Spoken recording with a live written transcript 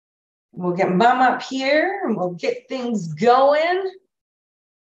We'll get Mom up here and we'll get things going.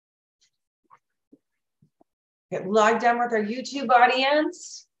 Get logged on with our YouTube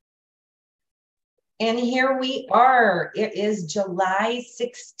audience. And here we are. It is July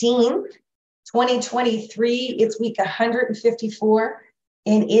 16th, 2023. It's week 154,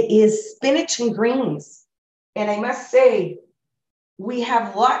 and it is spinach and greens. And I must say, we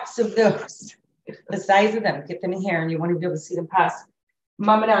have lots of those. The size of them, get them in here, and you want to be able to see them pass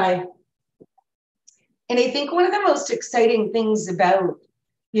Mom and I. And I think one of the most exciting things about,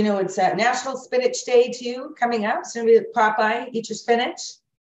 you know, it's National Spinach Day too, coming up. So maybe pop by, eat your spinach.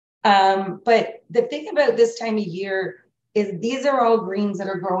 But the thing about this time of year is these are all greens that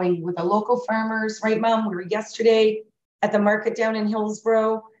are growing with the local farmers, right, Mom? We were yesterday at the market down in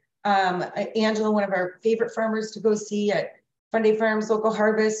Hillsborough. Angela, one of our favorite farmers to go see at Funday Farms Local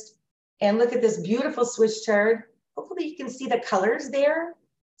Harvest. And look at this beautiful Swiss chard. Hopefully you can see the colors there.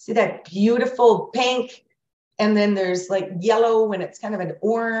 See that beautiful pink. And then there's like yellow and it's kind of an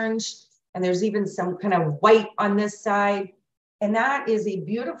orange. And there's even some kind of white on this side. And that is a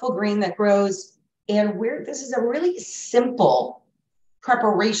beautiful green that grows. And this is a really simple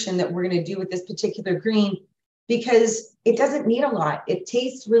preparation that we're going to do with this particular green because it doesn't need a lot. It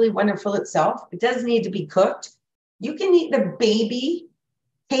tastes really wonderful itself. It doesn't need to be cooked. You can eat the baby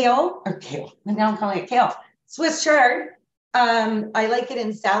kale, now I'm calling it kale, Swiss chard. I like it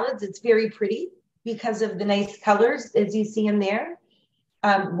in salads. It's very pretty because of the nice colors as you see in there.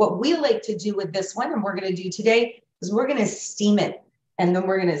 What we like to do with this one, and we're going to do today, is we're going to steam it and then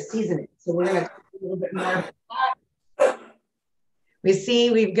we're going to season it. So we're going to talk a little bit more about that. We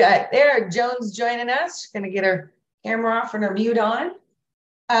see we've got there, Joan's joining us. She's going to get her camera off and her mute on.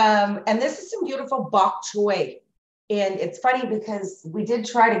 And this is some beautiful bok choy. And it's funny because we did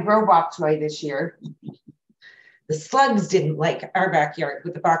try to grow bok choy this year. The slugs didn't like our backyard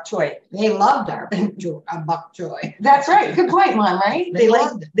with the bok choy. They loved our bok choy. That's right. Good point, Mom, right? They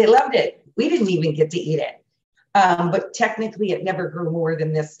loved it. We didn't even get to eat it. But technically it never grew more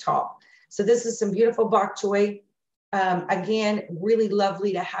than this tall. So this is some beautiful bok choy. Again, really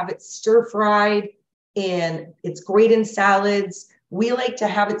lovely to have it stir fried, and it's great in salads. We like to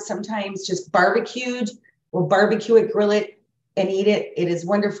have it sometimes just barbecued. We'll barbecue it, grill it, and eat it. It is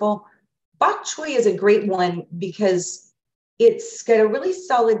wonderful. Bok choy is a great one because it's got a really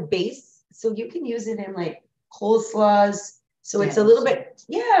solid base. So you can use it in like coleslaws. So it's a little bit,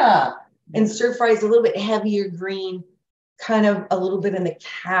 and stir fry is a little bit heavier green, kind of a little bit in the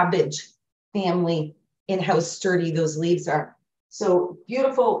cabbage family in how sturdy those leaves are. So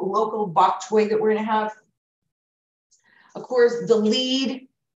beautiful local bok choy that we're going to have. Of course, the lead,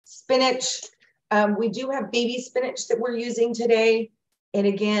 spinach. We do have baby spinach that we're using today. And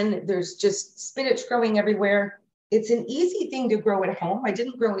again, there's just spinach growing everywhere. It's an easy thing to grow at home. I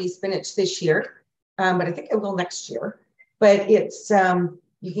didn't grow any spinach this year, but I think I will next year. But it's,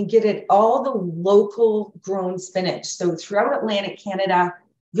 you can get it all the local grown spinach. So throughout Atlantic Canada,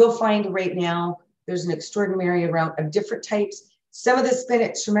 you'll find right now, there's an extraordinary amount of different types. Some of the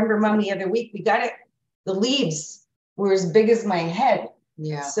spinach, remember Mom, the other week, we got it, the leaves were as big as my head.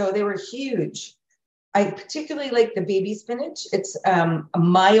 Yeah. So they were huge. I particularly like the baby spinach. It's a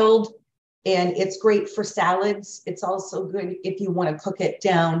mild and it's great for salads. It's also good if you want to cook it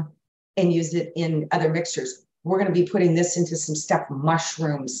down and use it in other mixtures. We're going to be putting this into some stuffed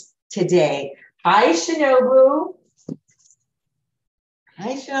mushrooms today. Hi, Shinobu.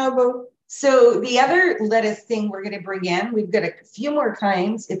 Hi, Shinobu. So the other lettuce thing we're going to bring in, we've got a few more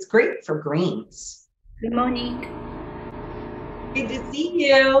kinds. It's great for greens. Good morning. Good to see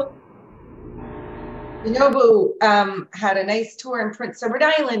you. Shinobu had a nice tour in Prince Edward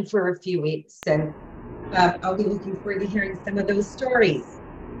Island for a few weeks, and I'll be looking forward to hearing some of those stories.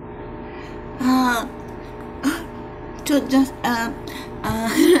 The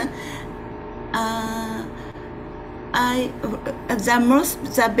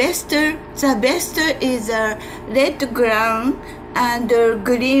best is a red ground and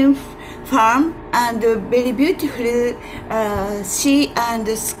green farm and very beautiful sea and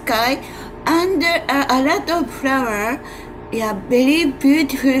sky. And a lot of flower, very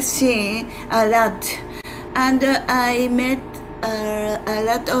beautiful scene, a lot. And I met a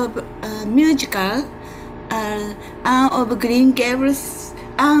lot of musical, Anne of Green Gables,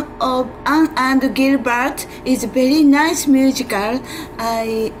 Anne and Gilbert is very nice musical.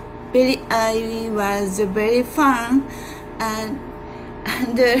 I was very fun,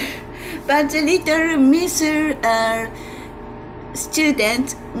 but little miss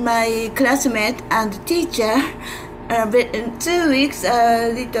student, my classmate and teacher, 2 weeks, a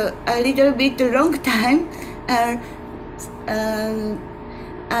little bit long time.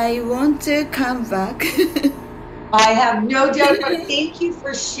 I want to come back. I have no doubt about it. Thank you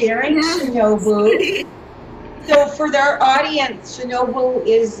for sharing, Shinobu. So for our audience, Shinobu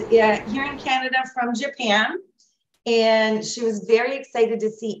is here in Canada from Japan, and she was very excited to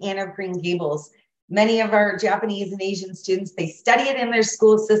see Anne of Green Gables. Many of our Japanese and Asian students, they study it in their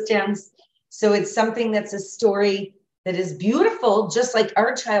school systems. So it's something that's a story that is beautiful, just like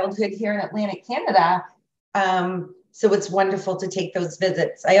our childhood here in Atlantic Canada. So it's wonderful to take those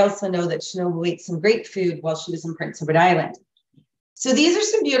visits. I also know that Shinobu ate some great food while she was in Prince Edward Island. So these are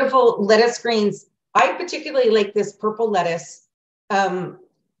some beautiful lettuce greens. I particularly like this purple lettuce. The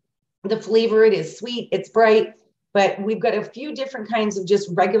flavor, it is sweet, it's bright, but we've got a few different kinds of just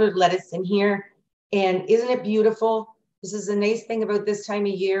regular lettuce in here. And isn't it beautiful? This is a nice thing about this time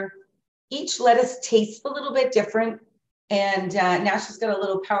of year. Each lettuce tastes a little bit different. And Nash's got a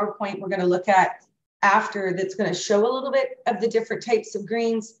little PowerPoint we're going to look at after that's going to show a little bit of the different types of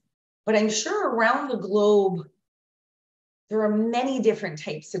greens. But I'm sure around the globe, there are many different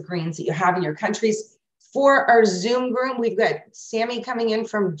types of greens that you have in your countries. For our Zoom room, we've got Sammy coming in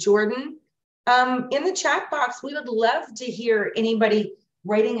from Jordan. In the chat box, we would love to hear anybody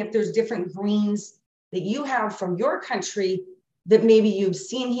writing if there's different greens that you have from your country that maybe you've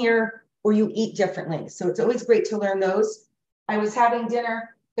seen here or you eat differently. So it's always great to learn those. I was having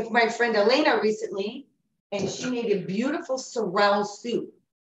dinner with my friend Elena recently, and she made a beautiful sorrel soup.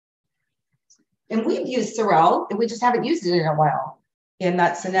 And we've used sorrel, and we just haven't used it in a while. And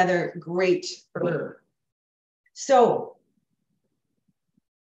that's another great herb. So,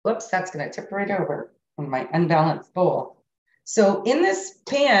 whoops, that's going to tip right over in my unbalanced bowl. So in this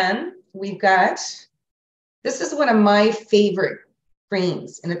pan, we've got, this is one of my favorite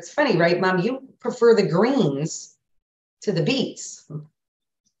greens. And it's funny, right, Mom? You prefer the greens to the beets.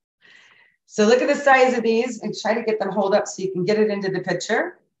 So look at the size of these and try to get them hold up so you can get it into the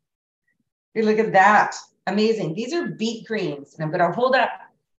picture. Hey, look at that. Amazing. These are beet greens. And I'm going to hold up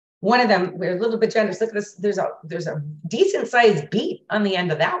one of them. We're a little bit generous. Look at this. There's a decent sized beet on the end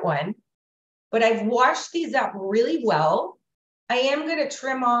of that one. But I've washed these up really well. I am going to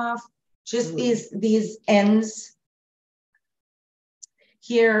trim off just these ends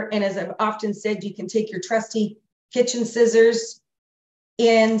here. And as I've often said, you can take your trusty kitchen scissors.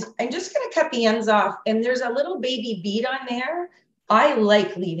 And I'm just going to cut the ends off. And there's a little baby beet on there. I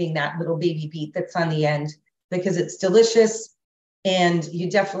like leaving that little baby beet that's on the end because it's delicious and you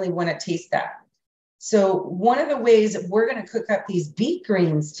definitely want to taste that. So one of the ways that we're going to cook up these beet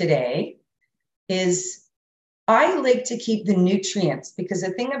greens today is I like to keep the nutrients because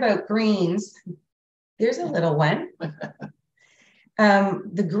the thing about greens, there's a little one.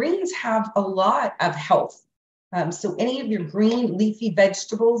 The greens have a lot of health. So any of your green leafy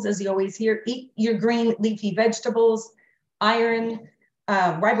vegetables, as you always hear, eat your green leafy vegetables, iron,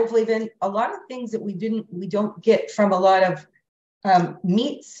 riboflavin, a lot of things that we don't get from a lot of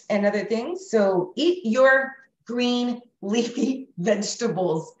meats and other things. So eat your green leafy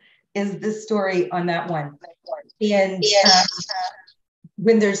vegetables is the story on that one. And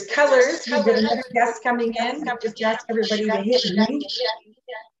when there's colors, we've got another guest coming in. I've just asked everybody to hit me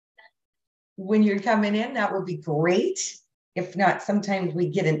when you're coming in. That would be great. If not, sometimes we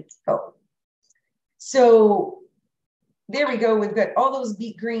get an echo. So there we go. We've got all those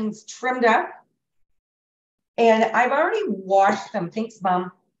beet greens trimmed up. And I've already washed them. Thanks,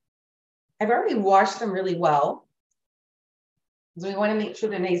 Mom. I've already washed them really well. So we want to make sure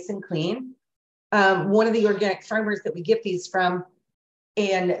they're nice and clean. One of the organic farmers that we get these from,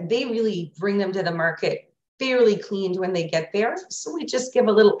 and they really bring them to the market fairly cleaned when they get there. So we just give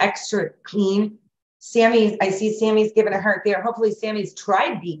a little extra clean. Sammy, I see Sammy's giving a heart there. Hopefully Sammy's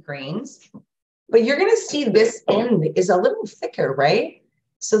tried beet greens. But you're going to see this end is a little thicker, right?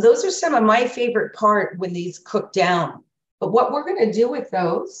 So those are some of my favorite part when these cook down. But what we're going to do with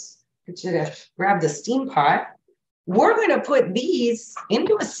those, get you to grab the steam pot. We're going to put these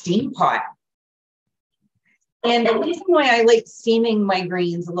into a steam pot. And the reason why I like steaming my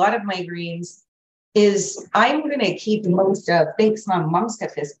greens, a lot of my greens, is I'm going to keep most of, thanks, Mom. Mom's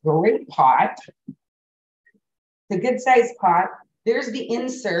got this great pot. It's a good sized pot. There's the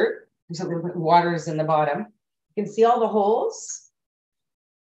insert. There's a little bit of water in the bottom. You can see all the holes.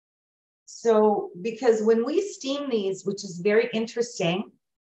 So, because when we steam these, which is very interesting,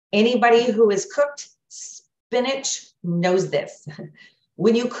 anybody who has cooked spinach knows this.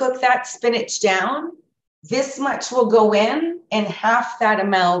 When you cook that spinach down, this much will go in and half that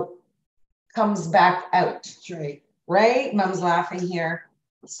amount comes back out. That's right. Right? Mom's laughing here.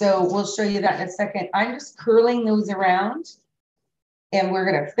 So we'll show you that in a second. I'm just curling those around and we're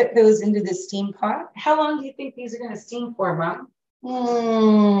going to fit those into the steam pot. How long do you think these are going to steam for, Mom?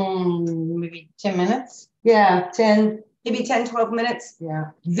 Maybe 10 minutes. Yeah, 10, maybe 10, 12 minutes. Yeah.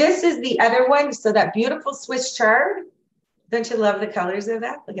 This is the other one. So that beautiful Swiss chard. Don't you love the colors of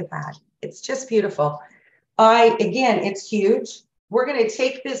that? Look at that. It's just beautiful. Again, it's huge. We're going to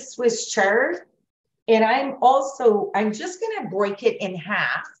take this Swiss chard and I'm just going to break it in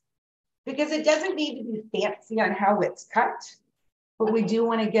half because it doesn't need to be fancy on how it's cut, but we do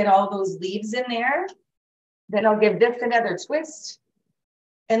want to get all those leaves in there. Then I'll give this another twist.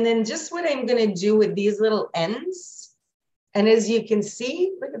 And then just what I'm going to do with these little ends. And as you can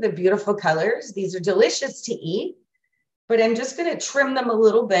see, look at the beautiful colors. These are delicious to eat, but I'm just going to trim them a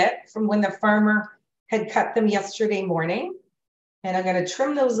little bit from when the farmer had cut them yesterday morning. And I'm going to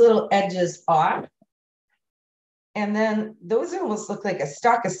trim those little edges off. And then those almost look like a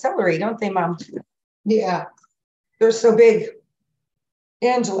stalk of celery, don't they, Mom? Yeah. They're so big.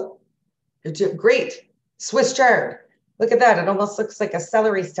 Angela, great. Swiss chard. Look at that. It almost looks like a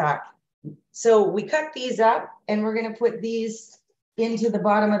celery stalk. So we cut these up and we're going to put these into the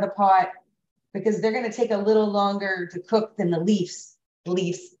bottom of the pot because they're going to take a little longer to cook than the leaves.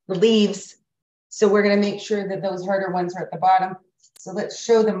 So we're going to make sure that those harder ones are at the bottom. So let's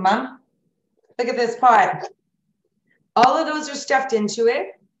show them, Mom. Look at this pot. All of those are stuffed into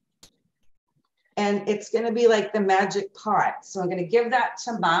it. And it's going to be like the magic pot. So I'm going to give that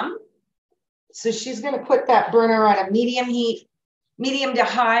to Mom. So she's going to put that burner on a medium heat, medium to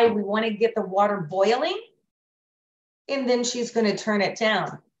high. We want to get the water boiling. And then she's going to turn it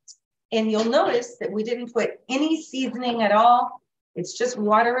down. And you'll notice that we didn't put any seasoning at all. It's just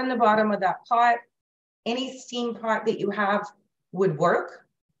water in the bottom of that pot. Any steam pot that you have would work.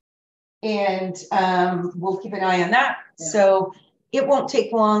 And we'll keep an eye on that. Yeah. So it won't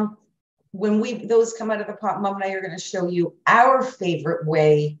take long. When those come out of the pot, Mom and I are going to show you our favorite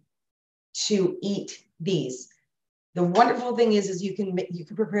way to eat these. The wonderful thing is you can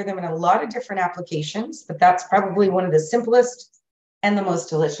prepare them in a lot of different applications, but that's probably one of the simplest and the most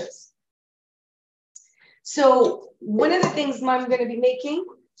delicious. So one of the things Mom's going to be making,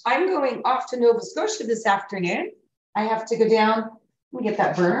 I'm going off to Nova Scotia this afternoon. I have to go down and get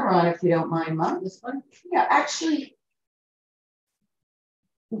that burner on, if you don't mind, Mom. This one? Yeah, actually,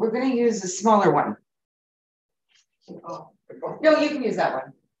 we're going to use a smaller one. Oh, no, you can use that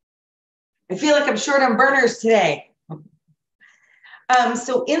one. I feel like I'm short on burners today.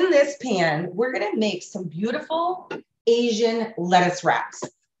 So in this pan, we're going to make some beautiful Asian lettuce wraps.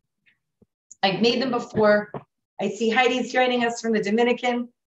 I've made them before. I see Heidi's joining us from the Dominican.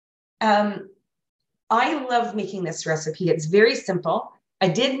 I love making this recipe. It's very simple. I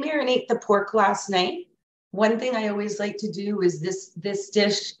did marinate the pork last night. One thing I always like to do is this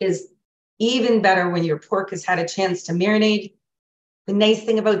dish is even better when your pork has had a chance to marinate. The nice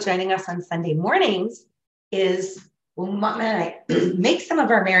thing about joining us on Sunday mornings is when Mom and I make some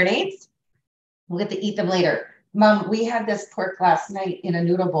of our marinades, we'll get to eat them later. Mom, we had this pork last night in a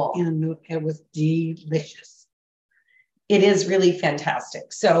noodle bowl. And it was delicious. It is really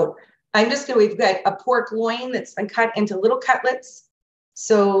fantastic. So we've got a pork loin that's been cut into little cutlets.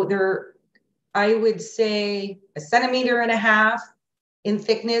 So they're, I would say, 1.5 centimeters in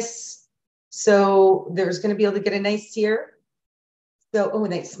thickness. So there's going to be able to get a nice sear. So,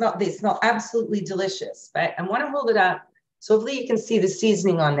 they smell absolutely delicious, but I want to hold it up. So hopefully you can see the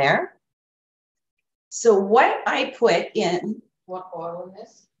seasoning on there. So what I put in, what oil in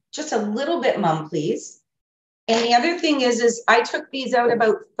this? Just a little bit, Mom, please. And the other thing is I took these out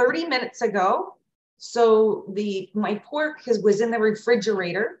about 30 minutes ago. So my pork was in the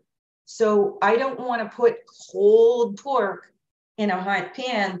refrigerator. So I don't want to put cold pork in a hot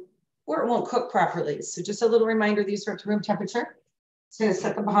pan or it won't cook properly. So just a little reminder, these are up to room temperature. It's going to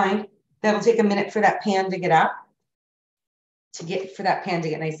set them behind. That'll take a minute for that pan to get up, for that pan to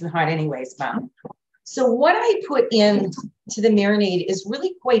get nice and hot anyways, Mom. So what I put in to the marinade is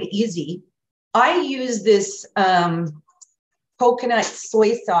really quite easy. I use this coconut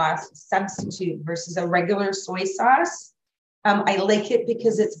soy sauce substitute versus a regular soy sauce. I like it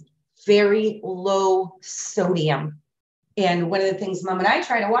because it's very low sodium. And one of the things Mom and I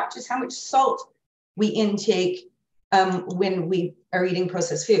try to watch is how much salt we intake when we are eating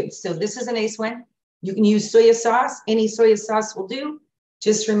processed foods. So this is a nice one. You can use soy sauce. Any soy sauce will do.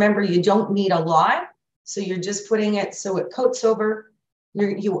 Just remember, you don't need a lot. So you're just putting it so it coats over.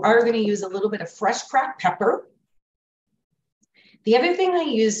 You are going to use a little bit of fresh cracked pepper. The other thing I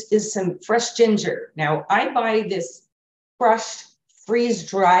use is some fresh ginger. Now, I buy this crushed,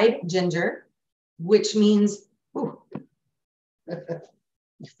 freeze-dried ginger, which means,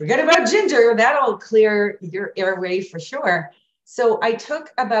 forget about ginger, that'll clear your airway for sure. So I took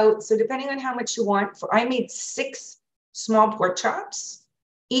depending on how much you want, I made 6 small pork chops.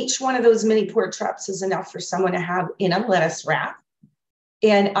 Each one of those mini pork chops is enough for someone to have in a lettuce wrap.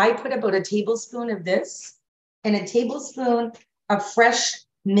 And I put about a tablespoon of this and a tablespoon of fresh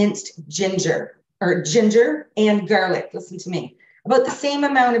minced ginger and garlic. Listen to me. About the same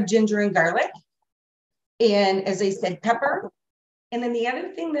amount of ginger and garlic. And as I said, pepper. And then the other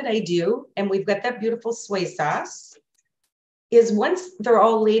thing that I do, and we've got that beautiful soy sauce, is once they're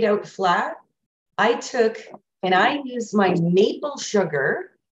all laid out flat, I took and I used my maple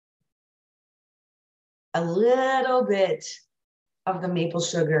sugar, a little bit of the maple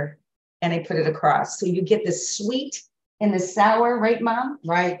sugar, and I put it across. So you get the sweet and the sour, right, Mom?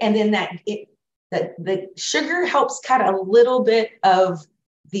 Right. And then the sugar helps cut a little bit of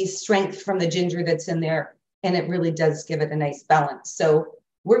the strength from the ginger that's in there. And it really does give it a nice balance. So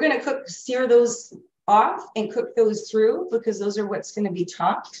we're going to sear those off and cook those through because those are what's going to be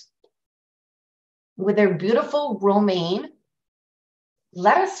topped with our beautiful romaine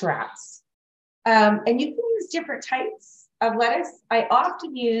lettuce wraps. And you can use different types of lettuce. I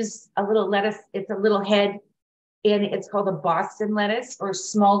often use a little lettuce. It's a little head, and it's called a Boston lettuce or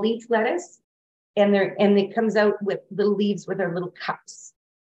small leaf lettuce. And it comes out with little leaves with our little cups.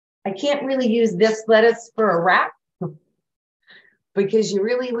 I can't really use this lettuce for a wrap because you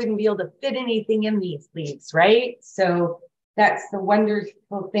really wouldn't be able to fit anything in these leaves, right? So that's the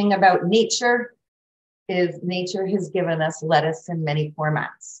wonderful thing about nature is nature has given us lettuce in many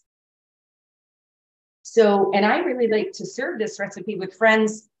formats. So, and I really like to serve this recipe with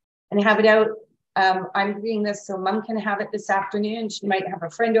friends and have it out. I'm doing this so Mom can have it this afternoon. She might have a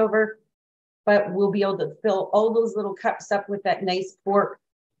friend over, but we'll be able to fill all those little cups up with that nice pork.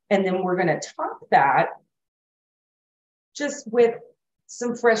 And then we're going to top that just with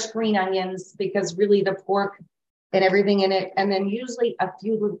some fresh green onions because really the pork and everything in it. And then usually a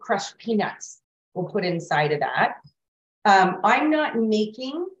few little crushed peanuts we'll put inside of that. I'm not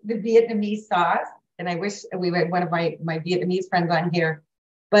making the Vietnamese sauce. And I wish we had one of my Vietnamese friends on here.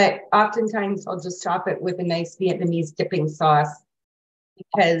 But oftentimes I'll just top it with a nice Vietnamese dipping sauce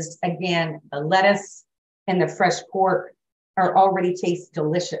because, again, the lettuce and the fresh pork are already taste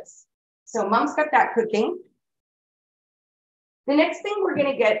delicious. So Mom's got that cooking. The next thing we're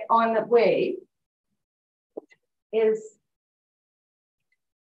going to get on the way is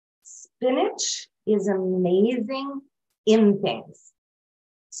spinach is amazing in things.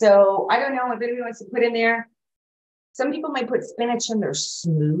 So I don't know if anybody wants to put in there. Some people might put spinach in their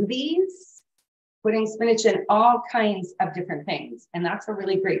smoothies, putting spinach in all kinds of different things. And that's a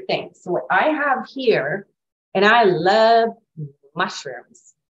really great thing. So what I have here, and I love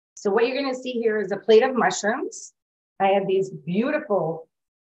mushrooms. So what you're going to see here is a plate of mushrooms. I have these beautiful,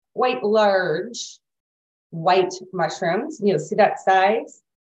 quite large white mushrooms. You'll see that size.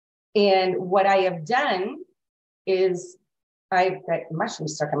 And what I have done is I've got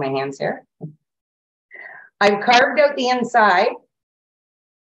mushrooms stuck in my hands here. I've carved out the inside.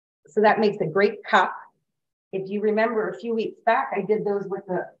 So that makes a great cup. If you remember a few weeks back, I did those with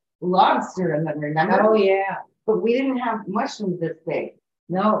the lobster in them, remember? Oh, yeah. But we didn't have mushrooms this big.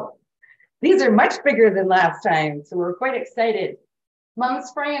 No. These are much bigger than last time. So we're quite excited.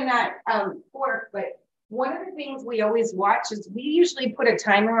 Mom's frying that pork, but one of the things we always watch is we usually put a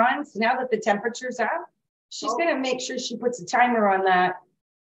timer on. So now that the temperature's up, she's going to make sure she puts a timer on that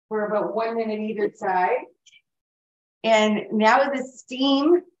for about 1 minute either side. And now the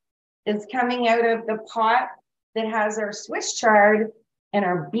steam is coming out of the pot that has our Swiss chard and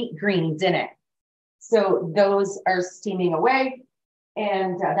our beet greens in it. So those are steaming away,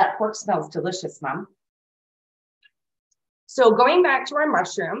 and that pork smells delicious, Mom. So going back to our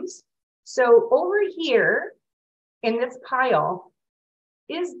mushrooms. So over here in this pile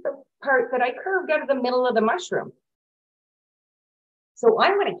is the part that I curved out of the middle of the mushroom. So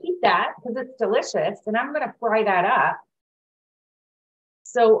I'm going to keep that because it's delicious, and I'm going to fry that up.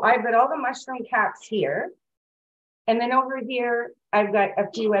 So I've got all the mushroom caps here. And then over here, I've got a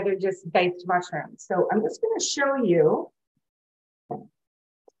few other just diced mushrooms. So I'm just going to show you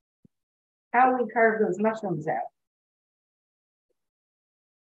how we carve those mushrooms out.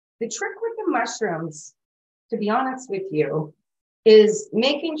 The trick with the mushrooms, to be honest with you, is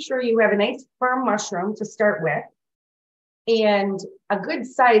making sure you have a nice firm mushroom to start with. And a good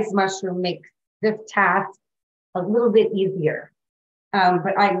sized mushroom makes this task a little bit easier.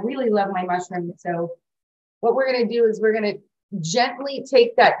 But I really love my mushrooms. So what we're going to do is we're going to gently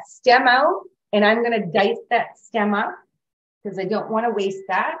take that stem out, and I'm going to dice that stem up because I don't want to waste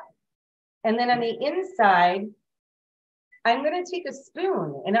that. And then on the inside, I'm going to take a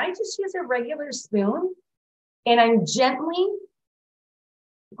spoon, and I just use a regular spoon, and I'm gently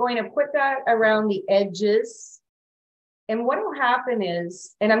going to put that around the edges And what will happen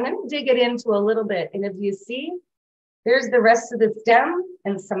is, and I'm going to dig it into a little bit. And if you see, there's the rest of the stem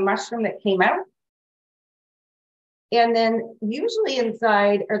and some mushroom that came out. And then usually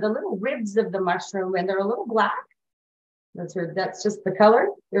inside are the little ribs of the mushroom, and they're a little black. That's just the color.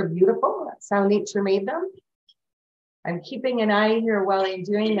 They're beautiful. That's how nature made them. I'm keeping an eye here while I'm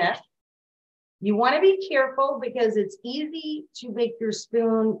doing that. You want to be careful because it's easy to make your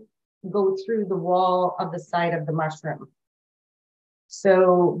spoon go through the wall of the side of the mushroom.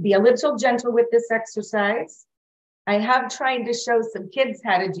 So be a little gentle with this exercise. I have tried to show some kids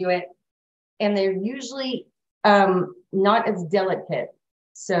how to do it, and they're usually not as delicate.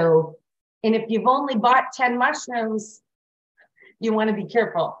 So, and if you've only bought 10 mushrooms, you want to be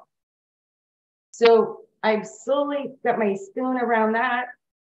careful. So I've slowly got my spoon around that.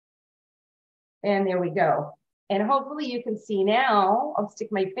 And there we go. And hopefully you can see now, I'll stick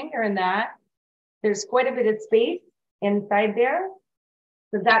my finger in that. There's quite a bit of space inside there.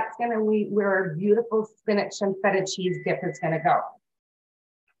 So that's going to be where our beautiful spinach and feta cheese dip is going to go.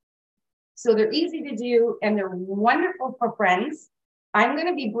 So they're easy to do and they're wonderful for friends. I'm going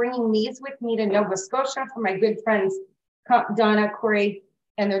to be bringing these with me to Nova Scotia for my good friends, Donna, Corey,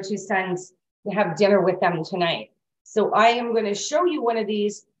 and their two sons to have dinner with them tonight. So I am going to show you one of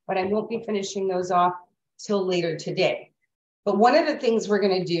these, but I won't be finishing those off till later today. But one of the things we're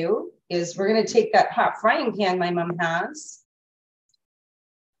going to do is we're going to take that hot frying pan my mom has.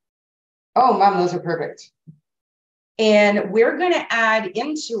 Oh, Mom, those are perfect. And we're going to add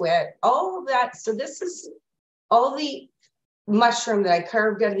into it all of that. So this is all the mushroom that I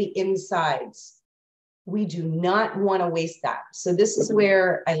carved out of the insides. We do not want to waste that. So this is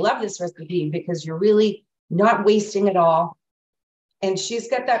where I love this recipe because you're really not wasting it all. And she's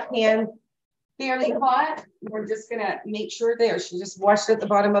got that pan fairly hot. We're just going to make sure there. She just washed at the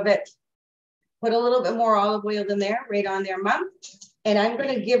bottom of it. Put a little bit more olive oil in there, right on there, Mom. And I'm going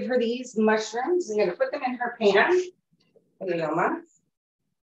to give her these mushrooms. I'm going to put them in her pan. There you go, Mom.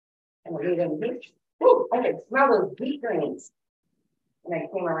 And we'll leave them deep. Oh, I can smell those beet greens. And I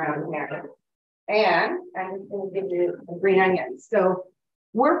came around here. And I'm just going to give you the green onions. So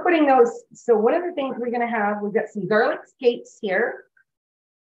we're putting those. So one of the things we're going to have, we've got some garlic scapes here.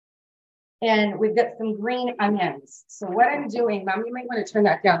 And we've got some green onions. So what I'm doing, Mom, you might want to turn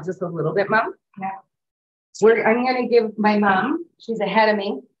that down just a little bit, Mom. Yeah. I'm going to give my mom, she's ahead of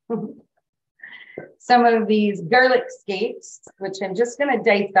me, some of these garlic scapes, which I'm just going to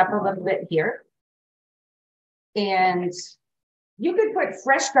dice up a little bit here. And you could put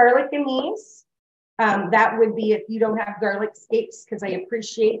fresh garlic in these. That would be if you don't have garlic scapes, because I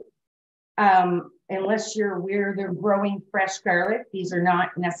appreciate, unless you're where they're growing fresh garlic, these are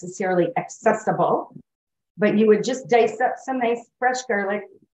not necessarily accessible, but you would just dice up some nice fresh garlic,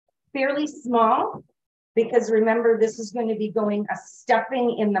 fairly small, because remember, this is going to be going a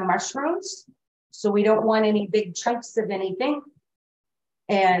stuffing in the mushrooms. So we don't want any big chunks of anything.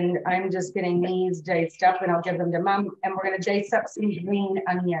 And I'm just getting these diced up and I'll give them to Mom. And we're going to dice up some green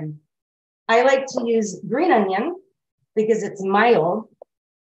onion. I like to use green onion because it's mild.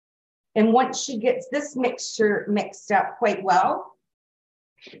 And once she gets this mixture mixed up quite well,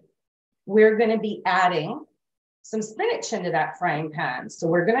 we're going to be adding some spinach into that frying pan. So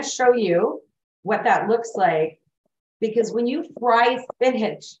we're going to show you what that looks like, because when you fry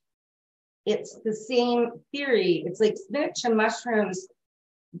spinach, it's the same theory. It's like spinach and mushrooms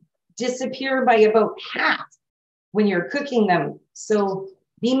disappear by about half when you're cooking them. So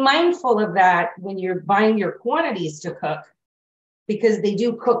be mindful of that when you're buying your quantities to cook, because they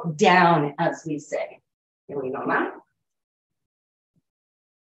do cook down, as we say. Here we go, Mom.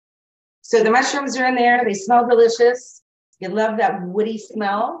 So the mushrooms are in there. They smell delicious. You love that woody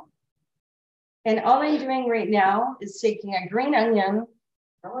smell. And all I'm doing right now is taking a green onion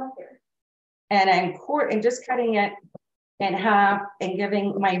and I'm just cutting it in half and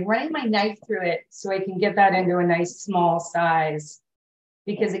running my knife through it so I can get that into a nice small size.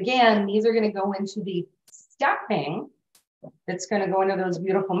 Because again, these are going to go into the stuffing that's going to go into those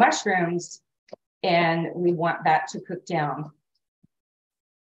beautiful mushrooms, and we want that to cook down.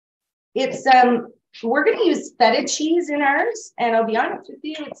 It's we're going to use feta cheese in ours, and I'll be honest with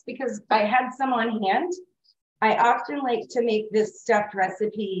you, it's because I had some on hand. I often like to make this stuffed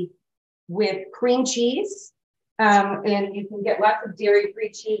recipe with cream cheese, and you can get lots of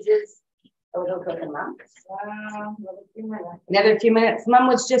dairy-free cheeses. Oh, it'll cook in Mom. Another few minutes. Mom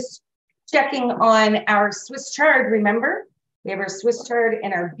was just checking on our Swiss chard, remember? We have our Swiss chard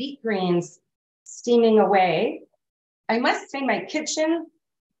and our beet greens steaming away. I must say my kitchen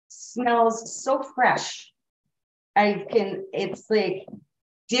smells so fresh. It's like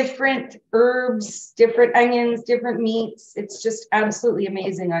different herbs, different onions, different meats. It's just absolutely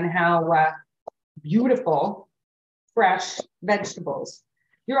amazing on how beautiful fresh vegetables.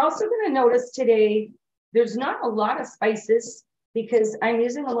 You're also going to notice today, there's not a lot of spices because I'm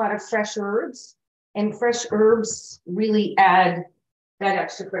using a lot of fresh herbs, and fresh herbs really add that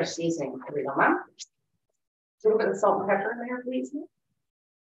extra fresh seasoning. Here we go, Mom. A little bit of salt and pepper in there, please.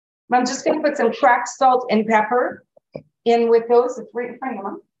 I'm just going to put some cracked salt and pepper in with those. It's right in front of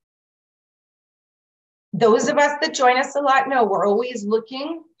them. Those of us that join us a lot know we're always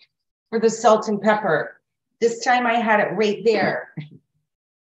looking for the salt and pepper. This time I had it right there.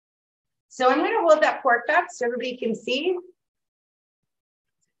 So I'm going to hold that pork up so everybody can see.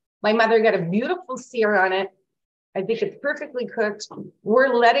 My mother got a beautiful sear on it. I think it's perfectly cooked.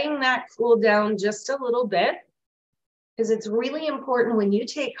 We're letting that cool down just a little bit because it's really important when you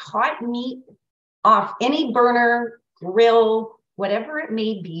take hot meat off any burner, grill, whatever it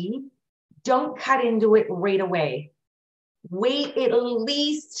may be, don't cut into it right away. Wait at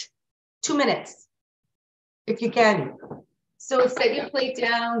least 2 minutes if you can. So set your plate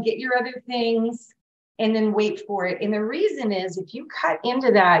down, get your other things, and then wait for it. And the reason is if you cut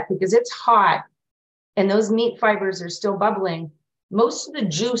into that because it's hot and those meat fibers are still bubbling, most of the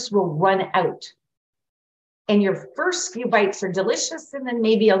juice will run out. And your first few bites are delicious and then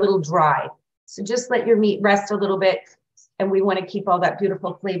maybe a little dry. So just let your meat rest a little bit. And we want to keep all that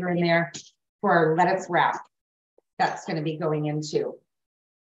beautiful flavor in there for our lettuce wrap. That's going to be going in too.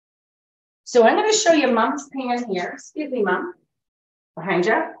 So I'm going to show you Mom's pan here. Excuse me, Mom. Behind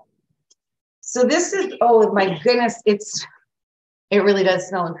you. So this is, oh my goodness, it really does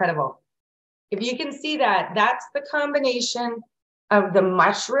smell incredible. If you can see that, that's the combination of the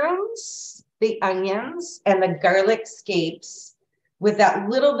mushrooms, the onions, and the garlic scapes with that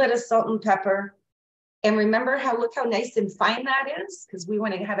little bit of salt and pepper. And remember how, look how nice and fine that is, because we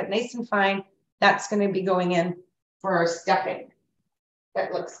want to have it nice and fine. That's going to be going in for our stuffing.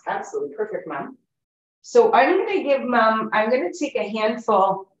 That looks absolutely perfect, Mom. So I'm going to give Mom, I'm going to take a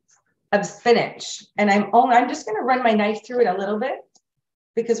handful of spinach, and I'm just going to run my knife through it a little bit,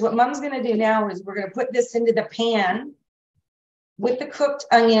 because what Mom's going to do now is we're going to put this into the pan with the cooked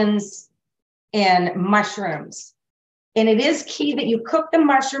onions and mushrooms. And it is key that you cook the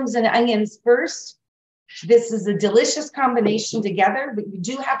mushrooms and onions first. This is a delicious combination together, but you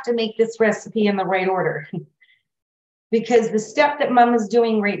do have to make this recipe in the right order. Because the step that Mom is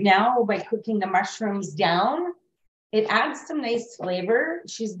doing right now by cooking the mushrooms down, it adds some nice flavor.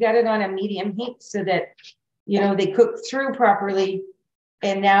 She's got it on a medium heat so that, you know, they cook through properly.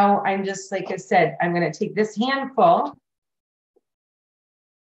 And now I'm just, like I said, I'm going to take this handful.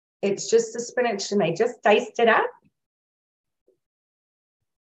 It's just the spinach and I just diced it up.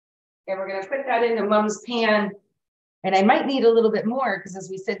 And we're going to put that into Mom's pan. And I might need a little bit more because, as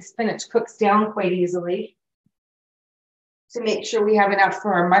we said, spinach cooks down quite easily, to make sure we have enough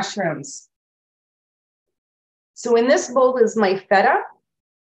for our mushrooms. So in this bowl is my feta.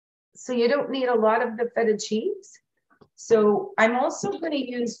 So you don't need a lot of the feta cheese. So I'm also going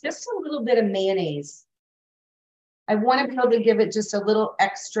to use just a little bit of mayonnaise. I want to be able to give it just a little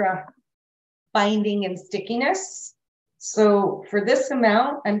extra binding and stickiness. So for this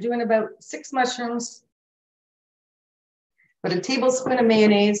amount, I'm doing about 6 mushrooms, put a tablespoon of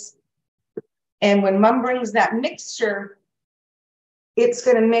mayonnaise. And when Mom brings that mixture, it's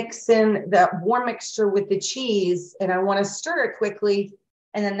going to mix in that warm mixture with the cheese, and I want to stir it quickly,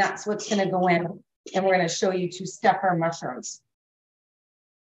 and then that's what's going to go in, and we're going to show you to stuff our mushrooms.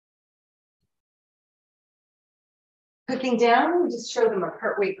 Cooking down, just show them a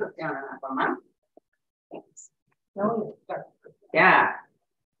partway cook down on that one, Mom. Thanks. No, yeah.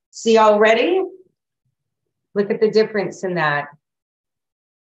 See already? Look at the difference in that.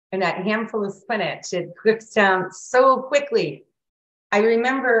 And that handful of spinach, it cooks down so quickly. I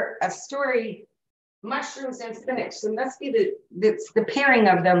remember a story, mushrooms and spinach. So it must be the pairing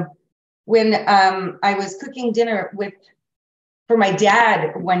of them. When I was cooking dinner for my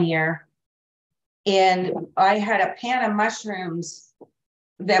dad one year, and I had a pan of mushrooms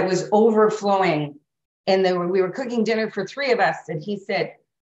that was overflowing, and we were cooking dinner for 3 of us, and he said,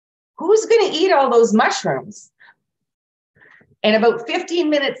 "Who's going to eat all those mushrooms?" And about 15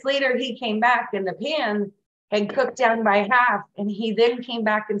 minutes later, he came back, and the pan had cooked down by half. And he then came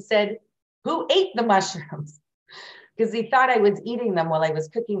back and said, "Who ate the mushrooms?" Because he thought I was eating them while I was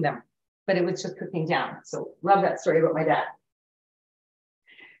cooking them, but it was just cooking down. So love that story about my dad.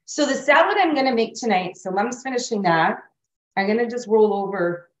 So the salad I'm going to make tonight, so Mom's finishing that. I'm going to just roll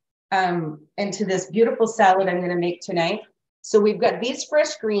over into this beautiful salad I'm going to make tonight. So we've got these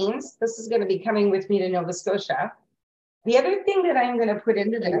fresh greens. This is going to be coming with me to Nova Scotia. The other thing that I'm going to put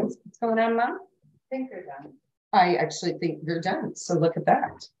into this, what's going on, Mom? I think they're done. I actually think they're done. So look at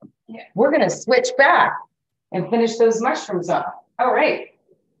that. Yeah. We're going to switch back and finish those mushrooms off. All right.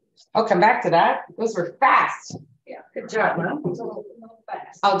 I'll come back to that. Those were fast. Yeah. Good job, Mom. It's a little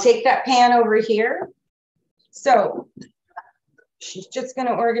fast. I'll take that pan over here. So she's just going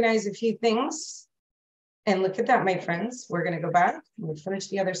to organize a few things. And look at that, my friends. We're going to go back and we'll finish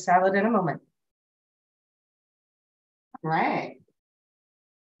the other salad in a moment. All right.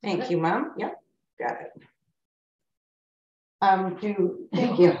 Thank you, Mom. Yep, got it. Thank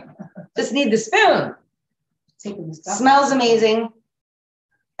you. Just need the spoon. Taking the stuff. Smells amazing.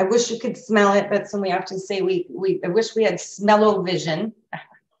 I wish you could smell it. That's when we have to say I wish we had smell-o-vision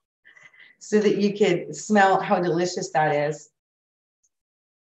so that you could smell how delicious that is.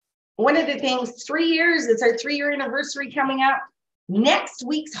 One of the things, 3 years, it's our 3-year anniversary coming up. Next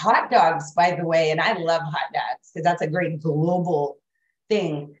week's hot dogs, by the way, and I love hot dogs because that's a great global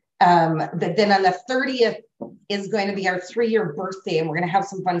thing. But then on the 30th is going to be our 3-year birthday, and we're going to have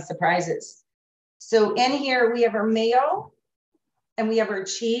some fun surprises. So in here, we have our mayo and we have our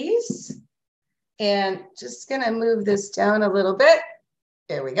cheese. And just going to move this down a little bit.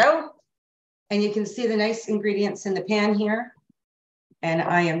 There we go. And you can see the nice ingredients in the pan here. And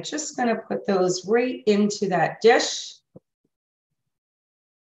I am just going to put those right into that dish.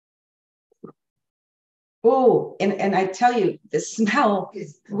 Oh, and I tell you, the smell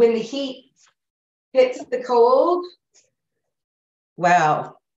is when the heat hits the cold.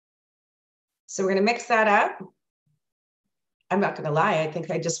 Wow. So we're going to mix that up. I'm not going to lie. I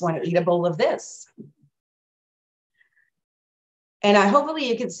think I just want to eat a bowl of this. And hopefully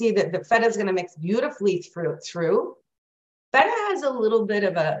you can see that the feta is going to mix beautifully through. Feta has a little bit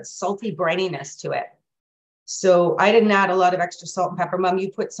of a salty brininess to it. So I didn't add a lot of extra salt and pepper. Mom, you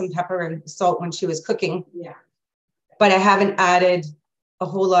put some pepper and salt when she was cooking. Yeah. But I haven't added a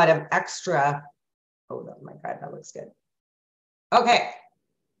whole lot of extra. Oh my God, that looks good. Okay.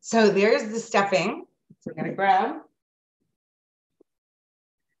 So there's the stuffing. We're going to grab.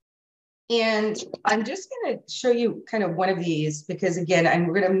 And I'm just going to show you kind of one of these because again, I'm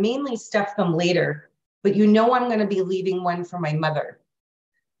going to mainly stuff them later, but you know, I'm going to be leaving one for my mother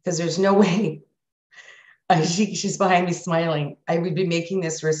because there's no way. She's behind me smiling. I would be making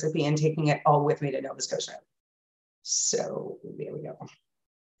this recipe and taking it all with me to Nova Scotia. So there we go.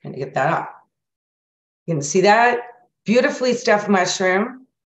 Going to get that up. You can see that beautifully stuffed mushroom.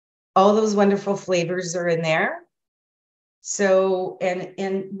 All those wonderful flavors are in there. So,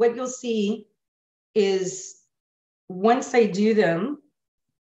 and what you'll see is once I do them,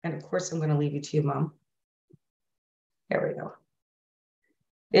 and of course I'm going to leave you to you, Mom. There we go.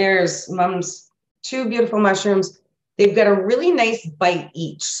 There's Mom's 2 beautiful mushrooms. They've got a really nice bite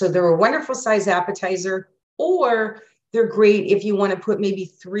each. So they're a wonderful size appetizer, or they're great if you want to put maybe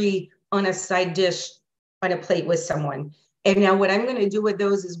 3 on a side dish on a plate with someone. And now what I'm going to do with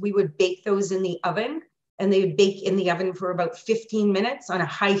those is we would bake those in the oven, and they would bake in the oven for about 15 minutes on a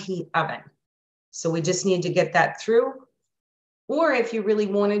high heat oven. So we just need to get that through. Or if you really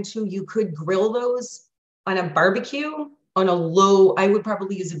wanted to, you could grill those on a barbecue on a low, I would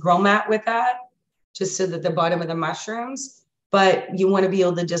probably use a grill mat with that, just so that the bottom of the mushrooms, but you want to be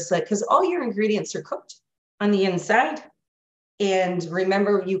able to just because all your ingredients are cooked on the inside. And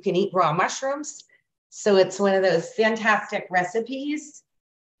remember, you can eat raw mushrooms. So it's one of those fantastic recipes.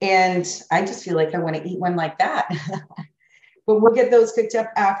 And I just feel like I want to eat one like that. But we'll get those cooked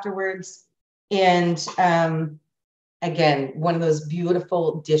up afterwards. And again, one of those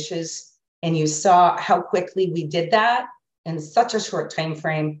beautiful dishes. And you saw how quickly we did that in such a short time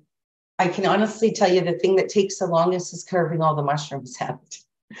frame. I can honestly tell you the thing that takes the longest is carving all the mushrooms out.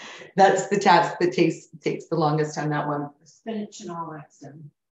 That's the task that takes the longest on that one. the spinach and all that stuff.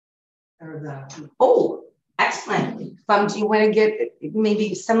 Or the Oh, excellent. Do you want to get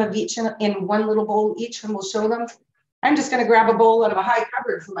maybe some of each in one little bowl each, and we'll show them? I'm just going to grab a bowl out of a high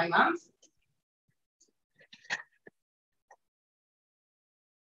cupboard for my mom.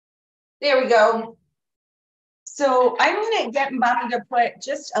 There we go. So I'm going to get Mom to put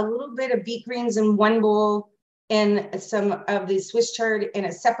just a little bit of beet greens in one bowl and some of the Swiss chard in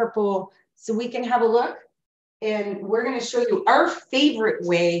a separate bowl so we can have a look. And we're going to show you our favorite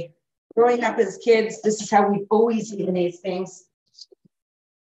way. Growing up as kids, this is how we've always eaten these things.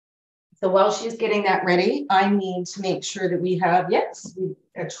 So while she's getting that ready, I need to make sure that we have, yes,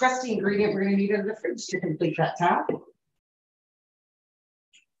 a trusty ingredient we're going to need in the fridge to complete that task.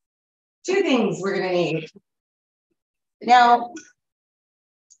 2 things we're going to need. Now,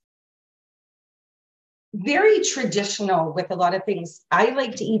 very traditional with a lot of things. I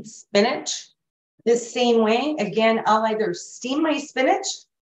like to eat spinach the same way. Again, I'll either steam my spinach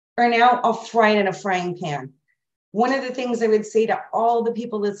or now I'll fry it in a frying pan. One of the things I would say to all the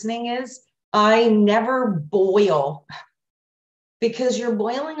people listening is I never boil, because you're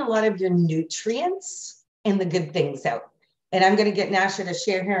boiling a lot of your nutrients and the good things out. And I'm going to get Nasha to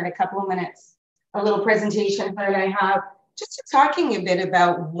share here in a couple of minutes a little presentation her and I have, just talking a bit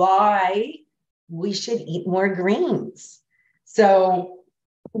about why we should eat more greens. So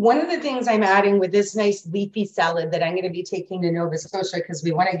one of the things I'm adding with this nice leafy salad that I'm going to be taking to Nova Scotia, because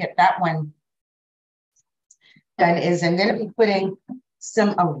we want to get that one done, is I'm going to be putting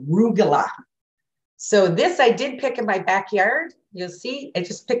some arugula. So this I did pick in my backyard. You'll see, I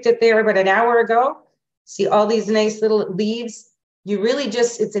just picked it there about an hour ago. See all these nice little leaves. You really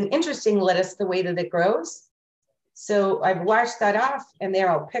just, it's an interesting lettuce, the way that it grows. So I've washed that off, and there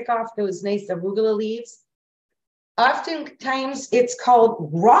I'll pick off those nice arugula leaves. Oftentimes it's called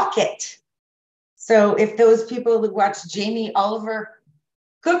rocket. So if those people who watch Jamie Oliver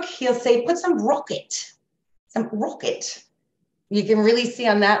cook, he'll say, put some rocket. You can really see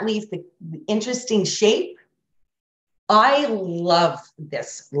on that leaf the interesting shape. I love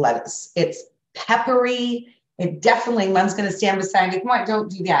this lettuce. It's peppery. It definitely, Mom's going to stand beside me. Come on,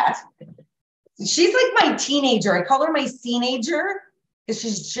 don't do that. She's like my teenager. I call her my teenager because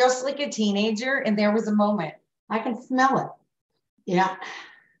she's just like a teenager. And there was a moment. I can smell it. Yeah.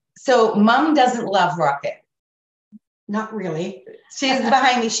 So Mom doesn't love rocket. Not really. She's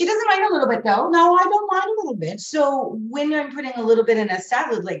behind me. She doesn't mind a little bit though. No, I don't mind a little bit. So when I'm putting a little bit in a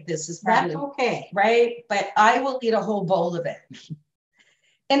salad like this is probably That's okay. right, but I will eat a whole bowl of it.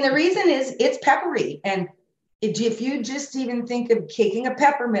 And the reason is it's peppery. And if you just even think of caking a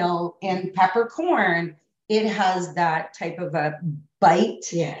peppermill and peppercorn, it has that type of a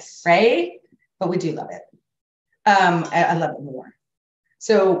bite. Yes. Right? But we do love it. I love it more.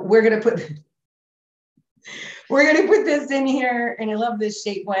 So we're gonna put this in here, and I love this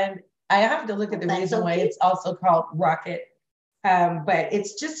shape one. I have to look at the reason why it's also called rocket. But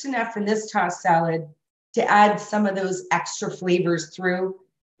it's just enough in this tossed salad to add some of those extra flavors through.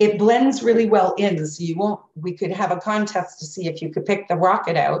 It blends really well in, so we could have a contest to see if you could pick the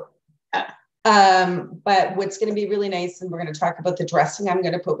rocket out. But what's going to be really nice, and we're going to talk about the dressing I'm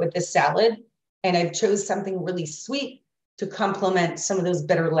going to put with this salad, and I've chose something really sweet to complement some of those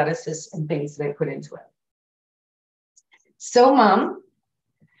bitter lettuces and things that I put into it. So, Mom,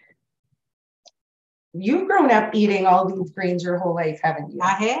 you've grown up eating all these grains your whole life, haven't you?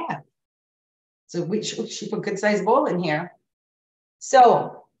 I have. So we should put a good sized bowl in here.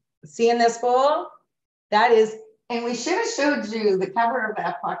 So, see in this bowl, that is, and we should have showed you the cover of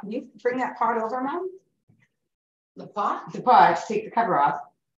that pot. Can you bring that pot over, Mom? The pot? The pot, take the cover off.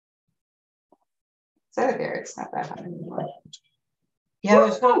 Set it there, it's not that hot anymore. Yeah,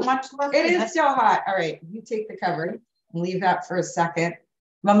 there's not much left. It is still hot. All right, you take the cover and leave that for a second.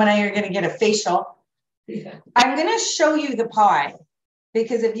 Mom and I are gonna get a facial. Yeah. I'm gonna show you the pie,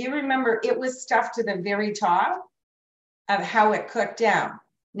 because if you remember, it was stuffed to the very top of how it cooked down.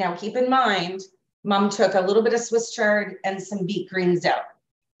 Now, keep in mind, Mom took a little bit of Swiss chard and some beet greens out.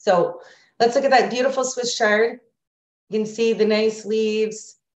 So let's look at that beautiful Swiss chard. You can see the nice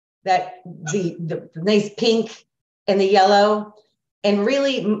leaves, that the nice pink and the yellow. And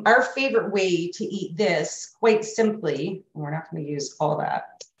really, our favorite way to eat this, quite simply, we're not going to use all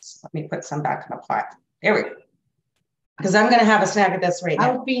that. So let me put some back in the pot. There we go. Because I'm going to have a snack of this right now.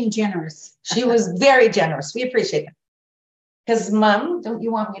 I was being generous. She was very generous. We appreciate it. Because, Mom, don't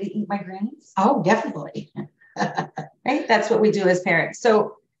you want me to eat my greens? Oh, definitely. Right? That's what we do as parents.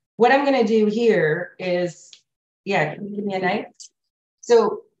 So what I'm going to do here is, yeah, can you give me a knife?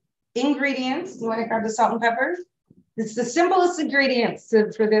 So ingredients, you want to grab the salt and pepper? It's the simplest ingredients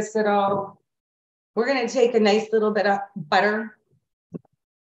for this at all. We're going to take a nice little bit of butter,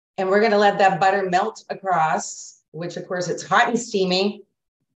 and we're going to let that butter melt across, which of course it's hot and steamy.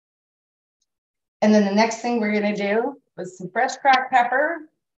 And then the next thing we're going to do is some fresh cracked pepper.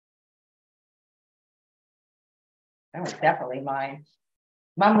 That was definitely mine.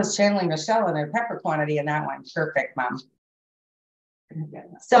 Mom was channeling Michelle in her pepper quantity in that one. Perfect, Mom.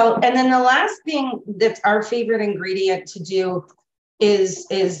 So, and then the last thing that's our favorite ingredient to do is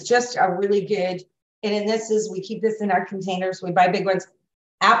just a really good, and in this is, we keep this in our containers, we buy big ones,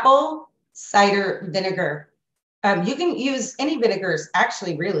 apple cider vinegar. You can use any vinegars,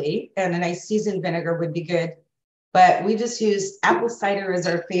 actually, really, and a nice seasoned vinegar would be good, but we just use apple cider as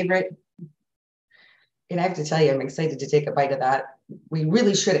our favorite. And I have to tell you, I'm excited to take a bite of that. We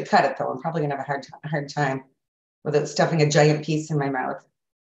really should have cut it, though. I'm probably gonna have a hard time without stuffing a giant piece in my mouth.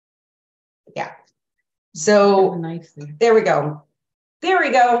 Yeah. So there we go. There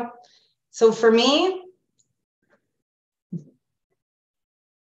we go. So for me,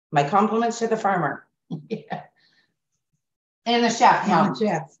 my compliments to the farmer. Yeah. And the chef, Mom.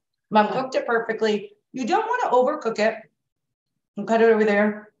 Chef. Mom cooked it perfectly. You don't want to overcook it. I'll cut it over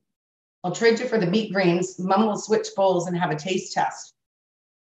there. I'll trade you for the beet greens. Mom will switch bowls and have a taste test.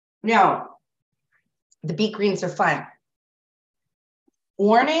 Now, the beet greens are fun.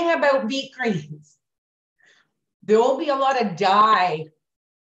 Warning about beet greens. There will be a lot of dye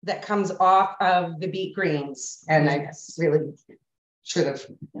that comes off of the beet greens. And I really should have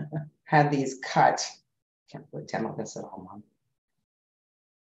had these cut. Can't really demo this at all, Mom.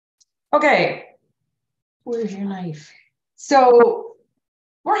 Okay, where's your knife? So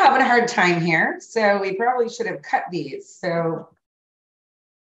we're having a hard time here. So we probably should have cut these. So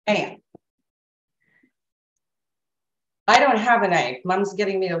anyhow, I don't have a knife. Mom's